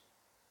that.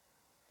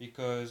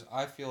 Because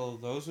I feel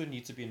those who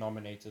need to be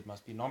nominated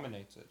must be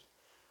nominated.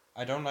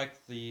 I don't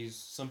like these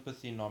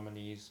sympathy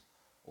nominees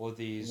or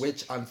these...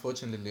 Which,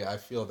 unfortunately, I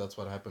feel that's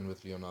what happened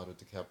with Leonardo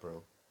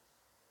DiCaprio.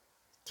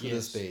 To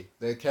this day.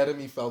 The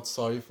Academy felt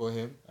sorry for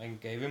him.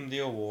 And gave him the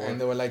award. And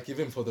they were like, give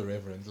him for the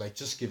Reverend. Like,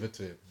 just give it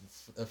to him.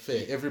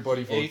 Fair.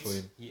 Everybody vote for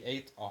him. He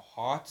ate a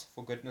heart,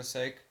 for goodness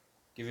sake.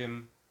 Give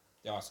him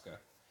the Oscar.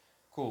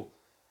 Cool.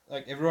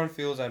 Like, everyone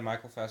feels that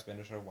Michael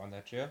Fassbender should have won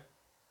that year.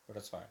 But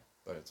it's fine.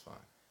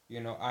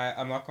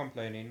 I'm not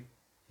complaining.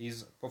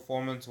 His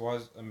performance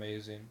was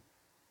amazing.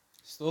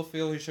 Still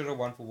feel he should have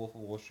won for Wolf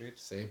of Wall Street.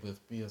 Same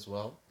with me as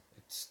well.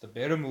 It's the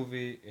better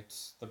movie.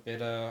 It's the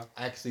better.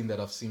 Acting that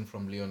I've seen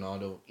from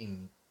Leonardo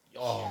in,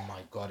 oh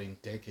my god, in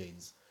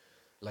decades.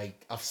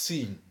 Like, I've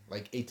seen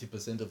like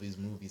 80% of his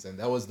movies, and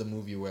that was the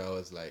movie where I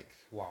was like,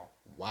 Wow.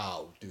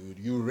 wow, dude,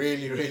 you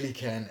really, really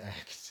can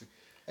act.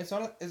 It's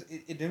not.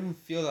 It didn't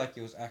feel like he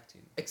was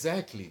acting.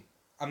 Exactly.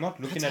 I'm not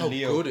looking That's at how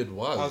Leo. good it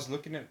was. I was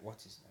looking at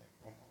what's his name.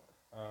 Oh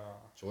my God.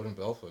 Jordan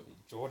Belfort.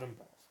 Jordan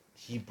Belfort.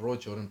 He brought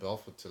Jordan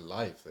Belfort to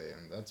life there,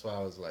 and that's why I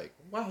was like,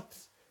 what?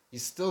 He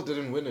still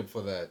didn't win it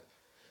for that.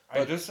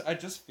 I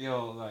just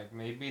feel like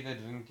maybe they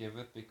didn't give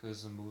it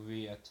because the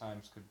movie at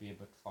times could be a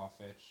bit far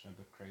fetched and a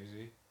bit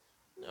crazy.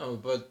 No,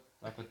 but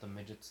Like with the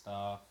midget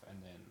stuff,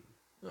 and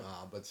then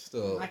but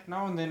still, like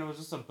now and then it was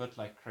just a bit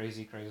like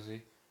crazy.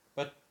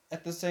 But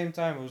at the same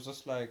time, it was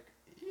just like,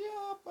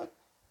 yeah, but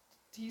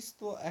he's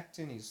still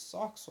acting his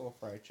socks off,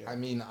 right? Jack? I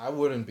mean, I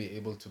wouldn't be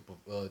able to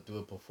do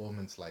a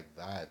performance like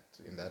that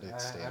in that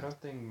extent. I don't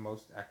think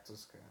most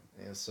actors can.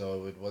 Yeah,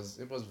 so it was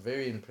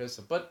very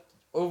impressive. But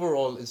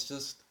overall, it's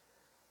just,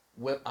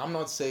 well, I'm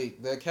not saying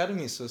the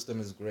academy system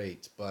is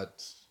great,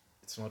 but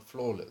it's not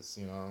flawless.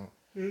 You know,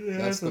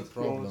 that's the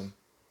problem.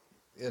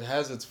 It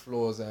has its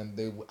flaws, and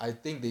I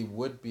think they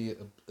would be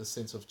a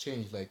sense of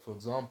change. Like, for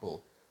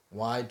example,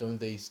 why don't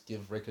they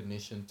give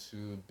recognition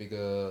to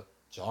bigger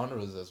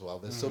genres as well?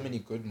 There's so many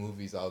good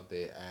movies out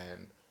there,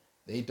 and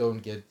they don't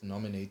get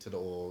nominated,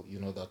 or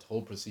that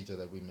whole procedure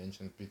that we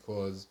mentioned,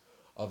 because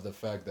of the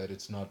fact that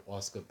it's not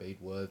Oscar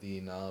bait worthy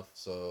enough.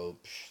 So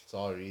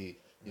sorry,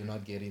 you're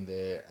not getting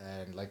there.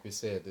 And like we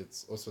said,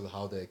 it's also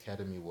how the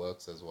academy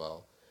works as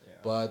well. Yeah.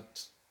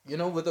 But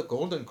with the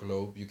Golden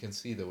Globe, you can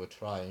see they were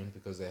trying,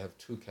 because they have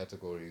two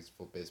categories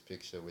for Best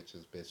Picture, which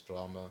is Best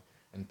Drama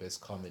and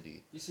Best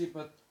Comedy. You see,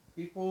 but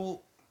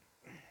people,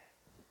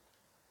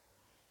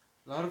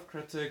 a lot of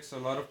critics, a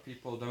lot of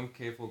people don't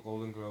care for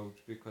Golden Globes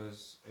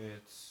because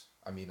it's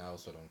I mean, I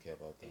also don't care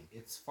about them.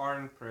 it's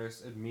foreign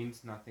press. It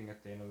means nothing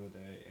at the end of the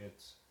day.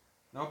 It's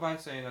not by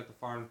saying that the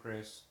foreign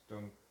press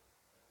don't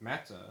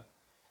matter.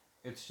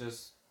 It's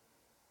just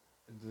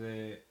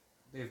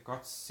they've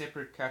got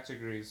separate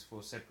categories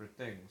for separate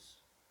things.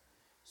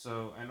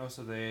 So, and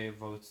also their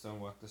votes don't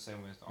work the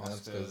same way as the That's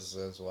Oscars. because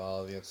as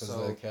well, yeah, because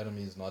So- the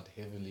Academy is not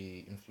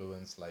heavily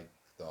influenced like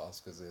the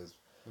Oscars is.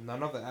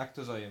 None of the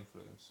actors are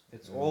influenced.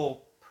 It's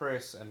all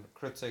press and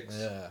critics.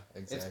 Yeah,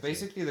 exactly. It's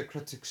basically the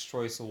Critics'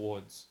 Choice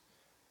Awards,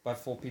 but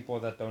for people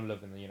that don't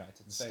live in the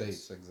United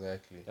States.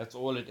 Exactly. That's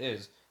all it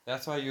is.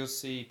 That's why you'll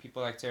see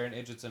people like Taron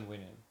Egerton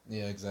winning.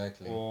 Yeah,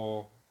 exactly.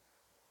 Or,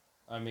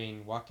 I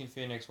mean, Joaquin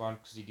Phoenix won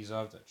because he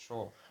deserved it,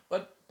 sure.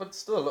 But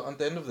still, on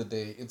the end of the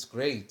day, it's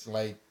great.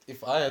 Like,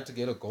 if I had to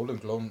get a Golden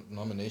Globe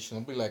nomination,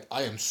 I'd be like,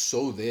 I am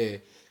so there.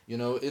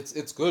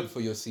 It's good for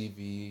your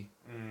CV,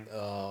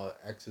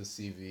 actor's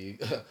CV,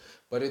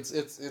 but it's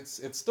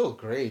still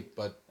great.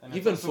 But And it's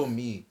even also for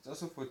me, It's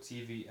also for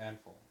TV and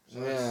film. So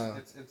Yeah.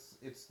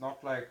 it's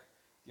not like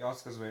the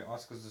Oscars where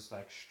Oscars is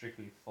like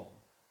strictly film.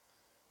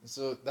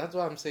 so that's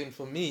why I'm saying,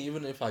 for me,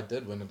 even if I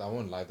did win it, I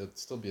won't lie, there'd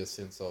still be a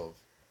sense of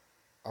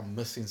I'm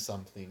missing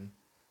something.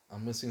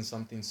 I'm missing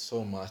something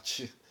so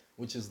much,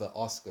 which is the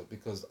Oscar,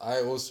 because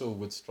I also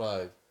would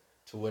strive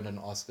to win an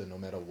Oscar no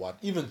matter what.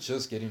 Even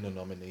just getting the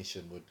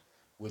nomination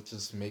would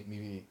just make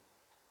me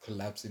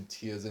collapse in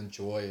tears and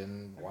joy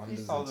and Please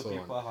wonders tell and the so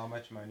people on. how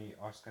much money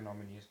Oscar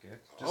nominees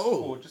get.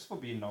 Oh. Just for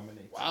being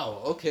nominated.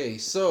 Wow, okay,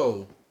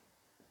 so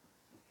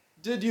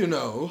did you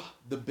know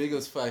the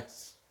biggest fact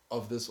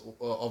of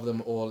of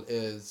them all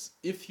is,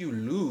 if you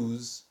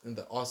lose in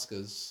the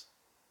Oscars,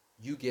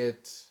 you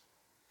get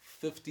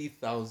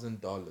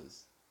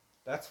 $50,000.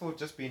 That's for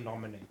just being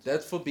nominated.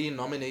 That's for being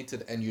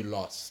nominated and you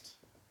lost.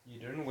 You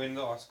didn't win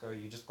the Oscar,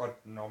 you just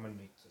got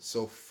nominated.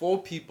 So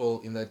 4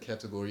 people in that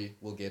category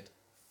will get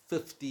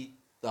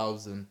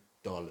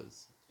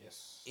 $50,000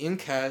 Yes. in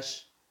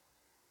cash.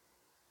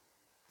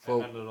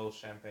 And a little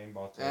champagne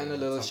bottle. And a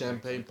little something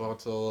champagne like that.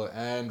 bottle,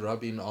 and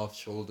rubbing off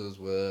shoulders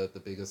with the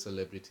biggest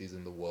celebrities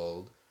in the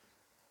world.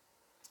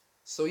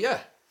 So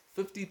yeah,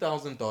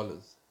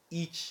 $50,000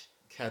 each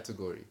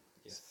category.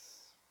 Yes.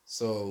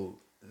 So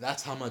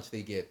that's how much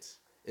they get.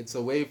 It's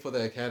a way for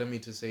the Academy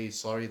to say,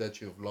 sorry that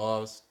you've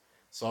lost,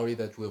 sorry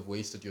that we have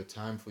wasted your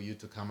time for you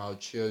to come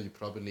out here. You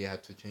probably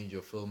had to change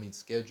your filming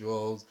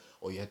schedules,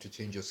 or you had to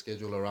change your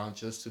schedule around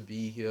just to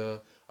be here.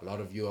 A lot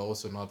of you are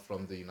also not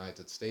from the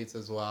United States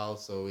as well,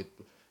 so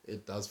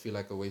it does feel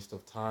like a waste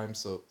of time.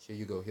 So here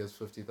you go, here's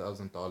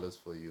 $50,000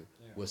 for you.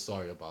 Yeah. We're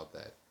sorry about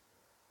that.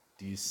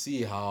 Do you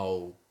see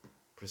how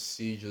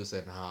prestigious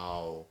and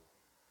how...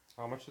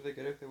 How much do they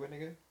get if they win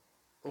again?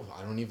 Oh,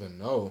 I don't even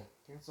know. I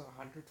think it's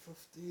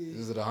 150.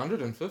 Is it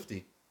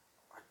 150?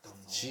 I don't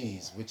know.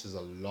 Jeez, which is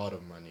a lot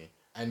of money.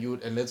 And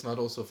let's not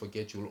also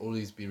forget, you'll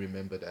always be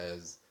remembered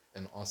as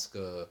an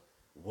Oscar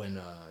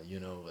winner,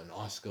 an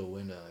Oscar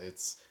winner.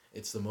 It's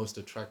the most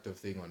attractive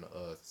thing on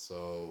earth.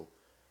 So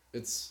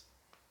it's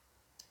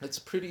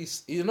pretty,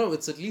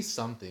 it's at least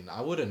something.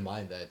 I wouldn't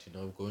mind that,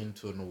 going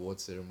to an award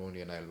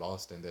ceremony and I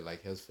lost and they're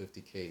like, here's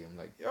 50K. I'm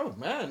like, yo,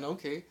 man,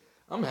 okay.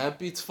 I'm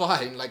happy. It's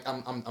fine. Like,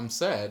 I'm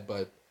sad,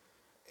 but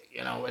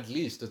you know, at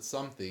least it's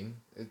something.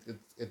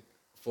 It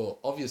for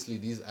obviously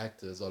these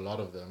actors, a lot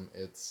of them,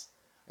 it's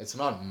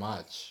not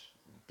much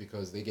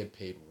because they get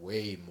paid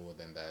way more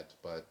than that,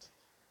 but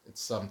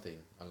it's something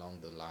along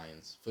the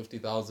lines.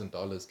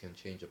 $50,000 can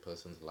change a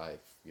person's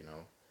life, you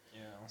know.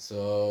 Yeah.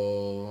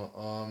 So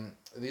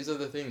these are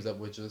the things that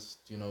we're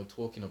just, you know,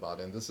 talking about,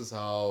 and this is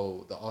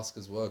how the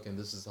Oscars work, and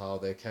this is how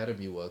the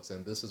Academy works,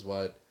 and this is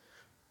what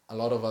a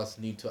lot of us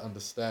need to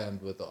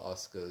understand with the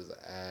Oscars.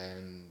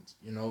 And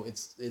you know,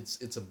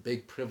 it's a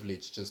big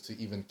privilege just to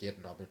even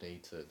get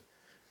nominated.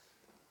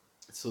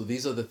 So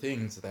these are the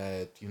things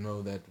that, you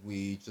know, that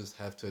we just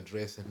have to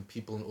address, and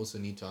people also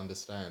need to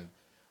understand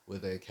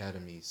with the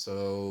Academy.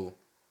 So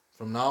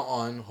from now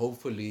on,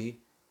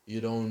 hopefully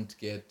you don't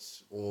get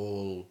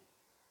all,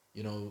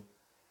 you know,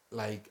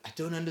 like, I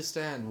don't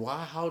understand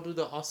how do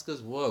the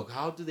Oscars work?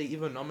 How do they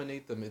even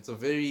nominate them? It's a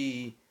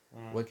very,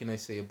 what can I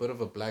say, a bit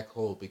of a black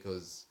hole,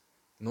 because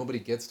nobody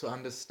gets to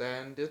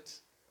understand it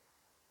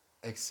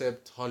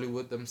except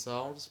Hollywood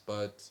themselves,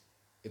 but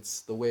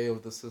it's the way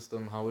of the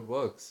system, how it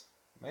works.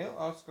 Male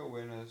Oscar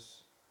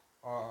winners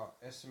are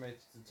estimated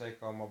to take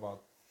home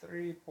about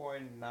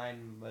 $3.9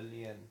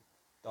 million.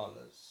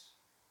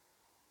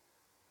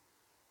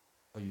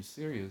 Are you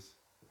serious?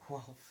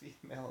 While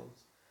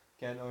females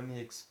can only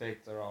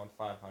expect around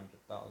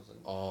 500,000.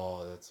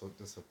 Oh, that's so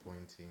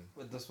disappointing.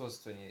 But this was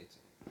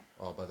 2018.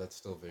 Oh, but that's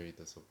still very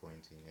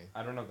disappointing, eh?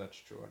 I don't know if that's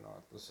true or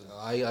not. This is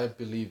I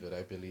believe it.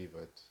 I believe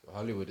it.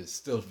 Hollywood is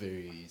still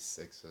very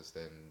sexist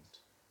and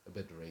a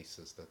bit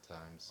racist at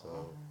times.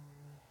 So,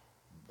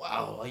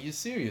 wow, are you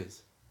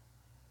serious?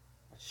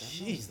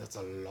 Jeez, that's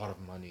a lot of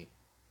money.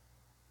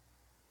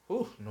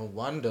 Whew, no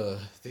wonder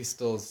they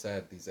still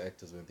sad, these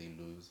actors, when they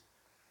lose.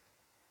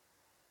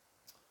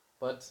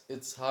 But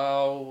it's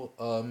how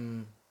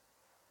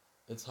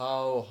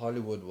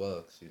Hollywood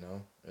works, you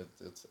know. It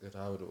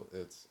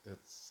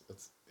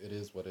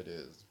is what it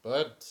is.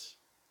 But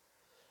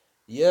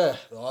yeah,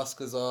 the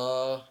Oscars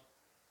are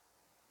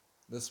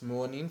this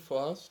morning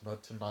for us,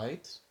 not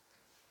tonight.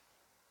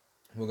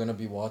 We're gonna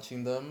be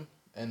watching them,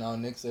 and our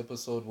next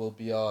episode will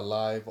be our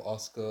live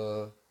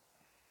Oscar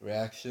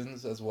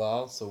reactions as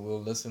well. So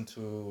we'll listen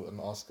to an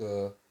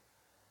Oscar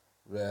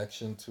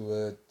reaction to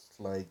it.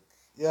 Like,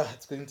 yeah,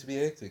 it's going to be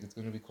hectic. It's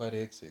going to be quite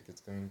hectic.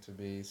 It's going to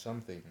be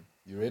something.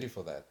 You ready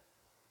for that?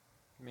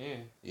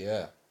 me.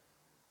 Yeah.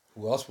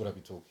 Who else would I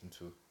be talking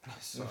to?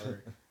 Sorry.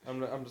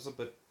 I'm just a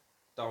bit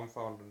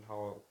dumbfounded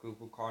how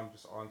Google can't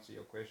just answer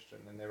your question,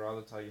 and they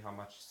rather tell you how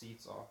much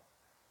seats are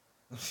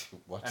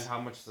What? and how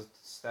much the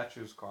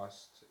statues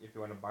cost if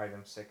you want to buy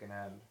them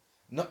secondhand.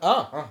 No.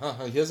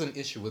 Here's an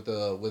issue with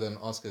an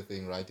Oscar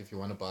thing, right? If you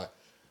want to buy,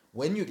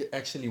 when you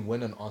actually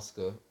win an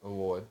Oscar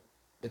award,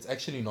 it's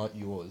actually not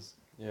yours.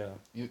 Yeah.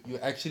 You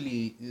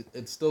actually,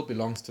 it still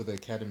belongs to the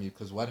Academy,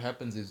 because what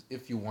happens is,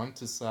 if you want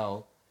to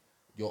sell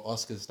your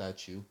Oscar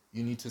statue,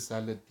 you need to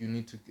sell it. You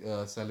need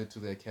to sell it to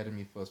the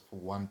Academy first for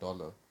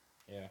 $1.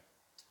 Yeah.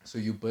 So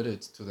you bid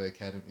it to the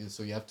Academy.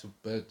 So you have to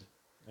bid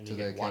And to you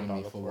the get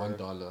Academy $1 for for it.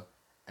 $1,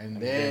 and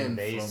And then then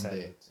they from sell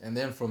there, it. and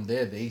then from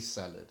there they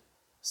sell it.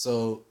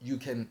 So you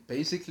can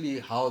basically,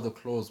 how the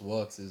clause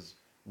works is,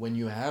 when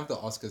you have the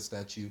Oscar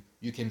statue,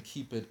 you can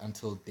keep it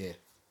until death,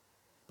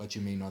 but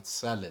you may not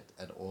sell it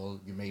at all.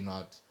 You may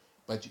not,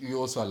 but you're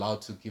also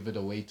allowed to give it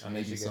away to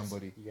Unless maybe you get,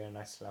 somebody. You get a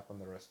nice slap on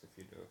the wrist if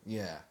you do.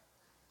 Yeah.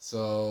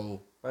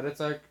 So But it's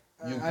like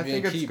You I may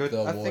think it's keep good.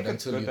 the I award think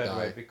it's until good you that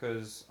way die.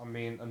 because I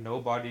mean a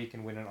nobody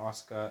can win an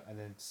Oscar and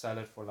then sell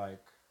it for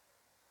like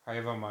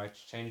however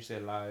much, change their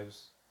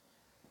lives.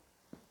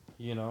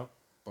 You know.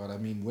 But I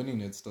mean,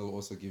 winning it still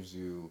also gives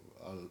you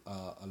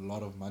a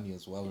lot of money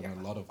as well, and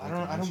a lot of I don't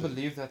recognition.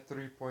 believe that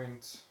 3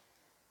 points.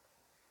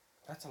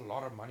 That's a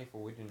lot of money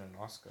for winning an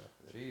Oscar.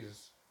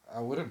 Jeez. I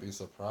wouldn't be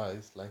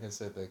surprised. Like I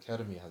said, the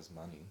Academy has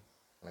money,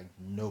 like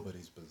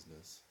nobody's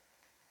business.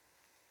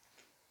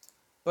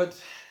 But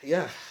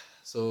yeah,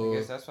 so I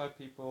guess that's why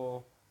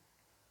people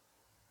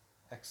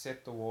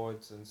accept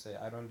awards and say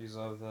I don't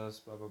deserve this,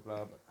 blah blah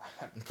blah.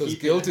 But because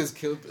guilt is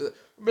killed.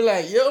 Be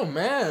like, yo,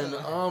 man,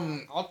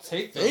 I'll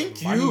take.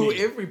 thank you,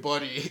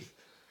 everybody.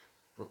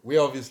 We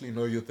obviously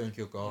know you thank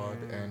your God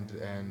and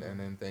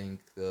then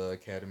thank the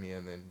Academy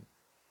and then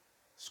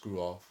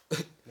screw off.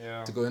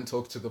 Yeah. To go and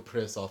talk to the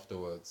press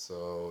afterwards.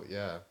 So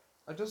yeah.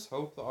 I just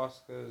hope the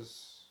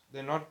Oscars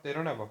they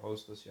don't have a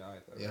host this year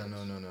either. Yeah, right?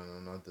 no,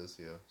 not this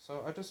year.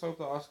 So I just hope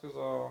the Oscars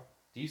are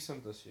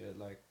decent this year.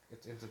 Like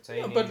it's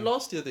entertaining. Yeah, but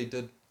last year they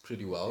did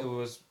pretty It well.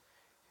 was,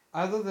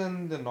 other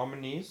than the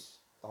nominees,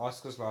 the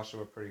Oscars last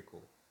year were pretty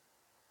cool.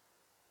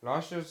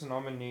 Last year's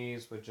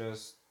nominees were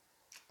just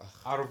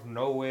out of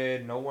nowhere.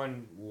 No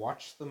one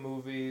watched the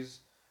movies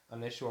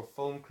unless you were a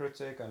film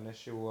critic,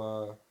 unless you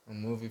were A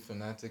movie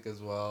fanatic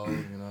as well,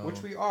 you know.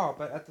 which we are.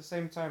 But at the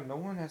same time, no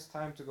one has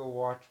time to go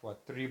watch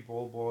 3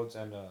 billboards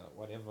and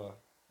whatever.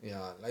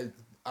 Yeah, like,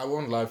 I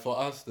won't lie, for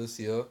us this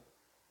year,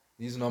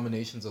 these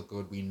nominations are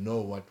good. We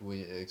know what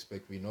we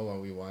expect. We know what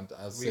we want.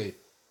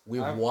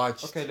 We've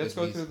watched. Okay, let's at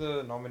go least- through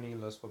the nominee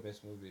list for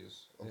best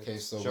movies. Okay,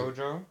 It's so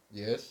JoJo,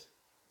 Yes.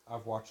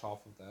 I've watched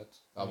half of that.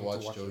 I I've need to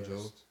watched watch the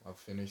JoJo. rest. I've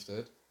finished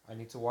it. I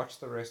need to watch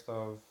the rest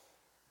of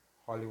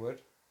Hollywood.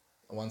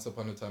 Once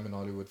Upon a Time in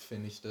Hollywood,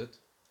 finished it.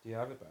 Do you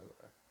have it, by the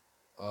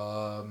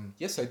way?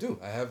 Yes, I do.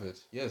 I have it.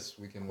 Yes,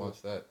 we can Cool.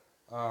 watch that.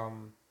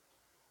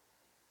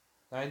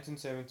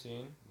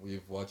 1917,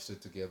 We've watched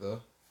it together.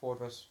 Ford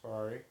vs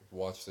Ferrari.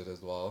 Watched it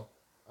as well.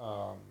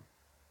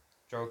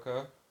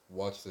 Joker,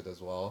 Watched it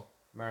as well.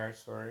 Marriage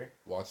Story.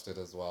 Watched it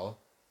as well.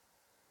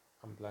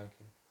 I'm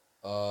blanking.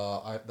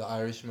 The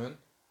Irishman.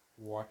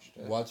 Watched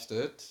it. Watched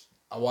it.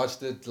 I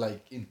watched it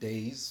like in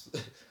days.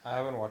 I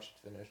haven't watched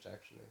it finished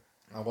actually.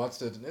 I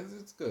watched it.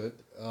 It's good.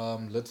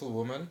 Little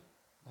Woman.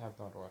 I have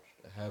not watched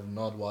it. Have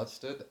not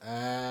watched it. Got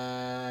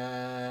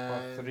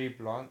And Three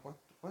Blonde.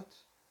 What?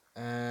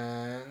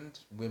 and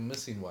we're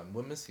missing one.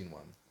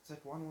 It's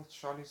that one with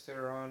Charlize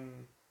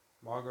Theron,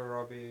 Margot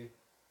Robbie.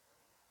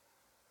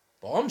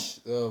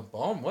 Bombshell.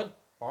 Bombshell.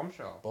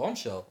 Bombshell. Was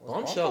Bombshell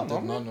Bombshell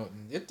did not.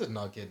 It did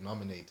not get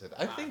nominated.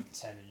 I think. I'm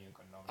telling you,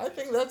 got I nominated.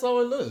 think that's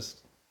our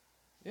list.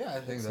 Yeah, I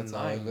think It's that's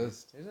 9. our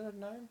list. Is it at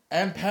 9?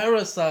 And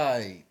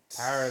Parasite.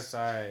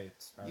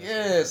 Parasite.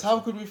 Yes. How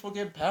could we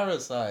forget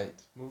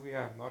Parasite? Movie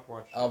I have not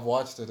watched. I've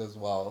watched it as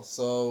well.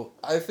 So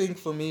I think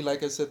for me,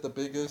 like I said, the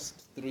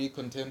biggest 3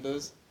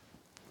 contenders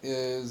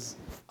is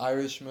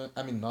Irishman.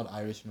 I mean, not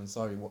Irishman.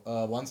 Sorry.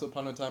 Once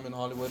Upon a Time in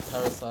Hollywood,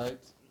 Parasite,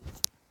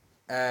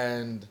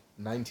 and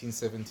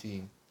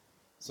 1917.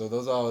 So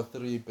those are our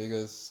 3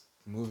 biggest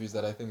movies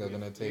that I think are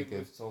gonna take it.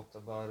 We've talked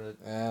about it.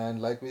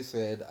 And like we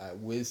said,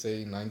 we say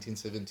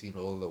 1917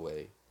 all the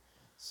way.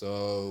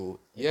 So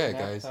yeah, It's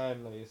nap guys,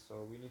 time, Lee,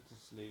 so we need to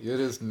sleep. it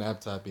is nap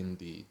time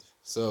indeed.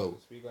 So,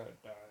 We gotta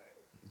die.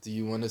 do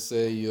you want to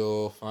say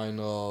your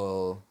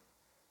final?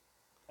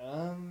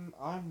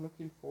 I'm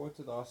looking forward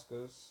to the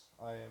Oscars.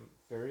 I am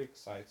very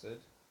excited.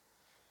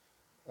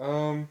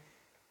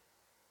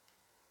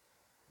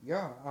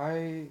 Yeah,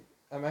 I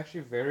am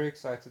actually very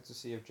excited to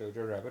see if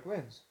Jojo Rabbit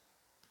wins.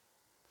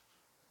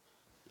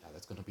 Yeah,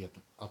 that's gonna be an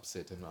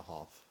upset and a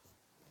half.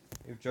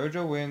 If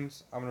Jojo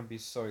wins, I'm gonna be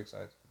so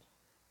excited.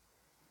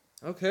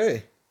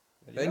 Okay,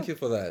 thank you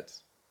for that.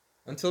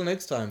 Until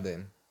next time,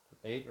 then.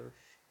 Later.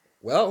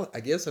 Well, I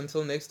guess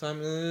until next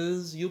time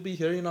is you'll be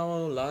hearing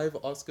our live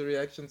Oscar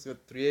reactions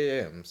at 3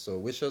 a.m. So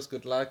wish us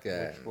good luck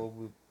and Which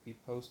will be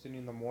posting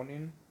in the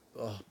morning.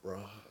 oh,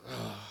 bro.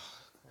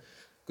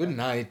 Good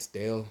night,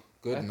 Dale.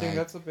 Good I night. think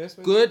that's the best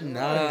way. Good to do it.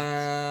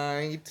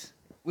 night.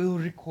 We'll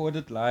record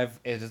it live,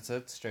 edit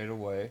it straight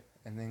away,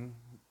 and then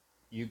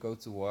you go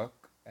to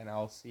work, and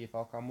I'll see if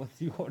I'll come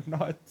with you or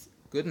not.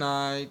 Good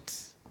night.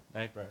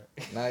 Night, bro.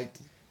 Night.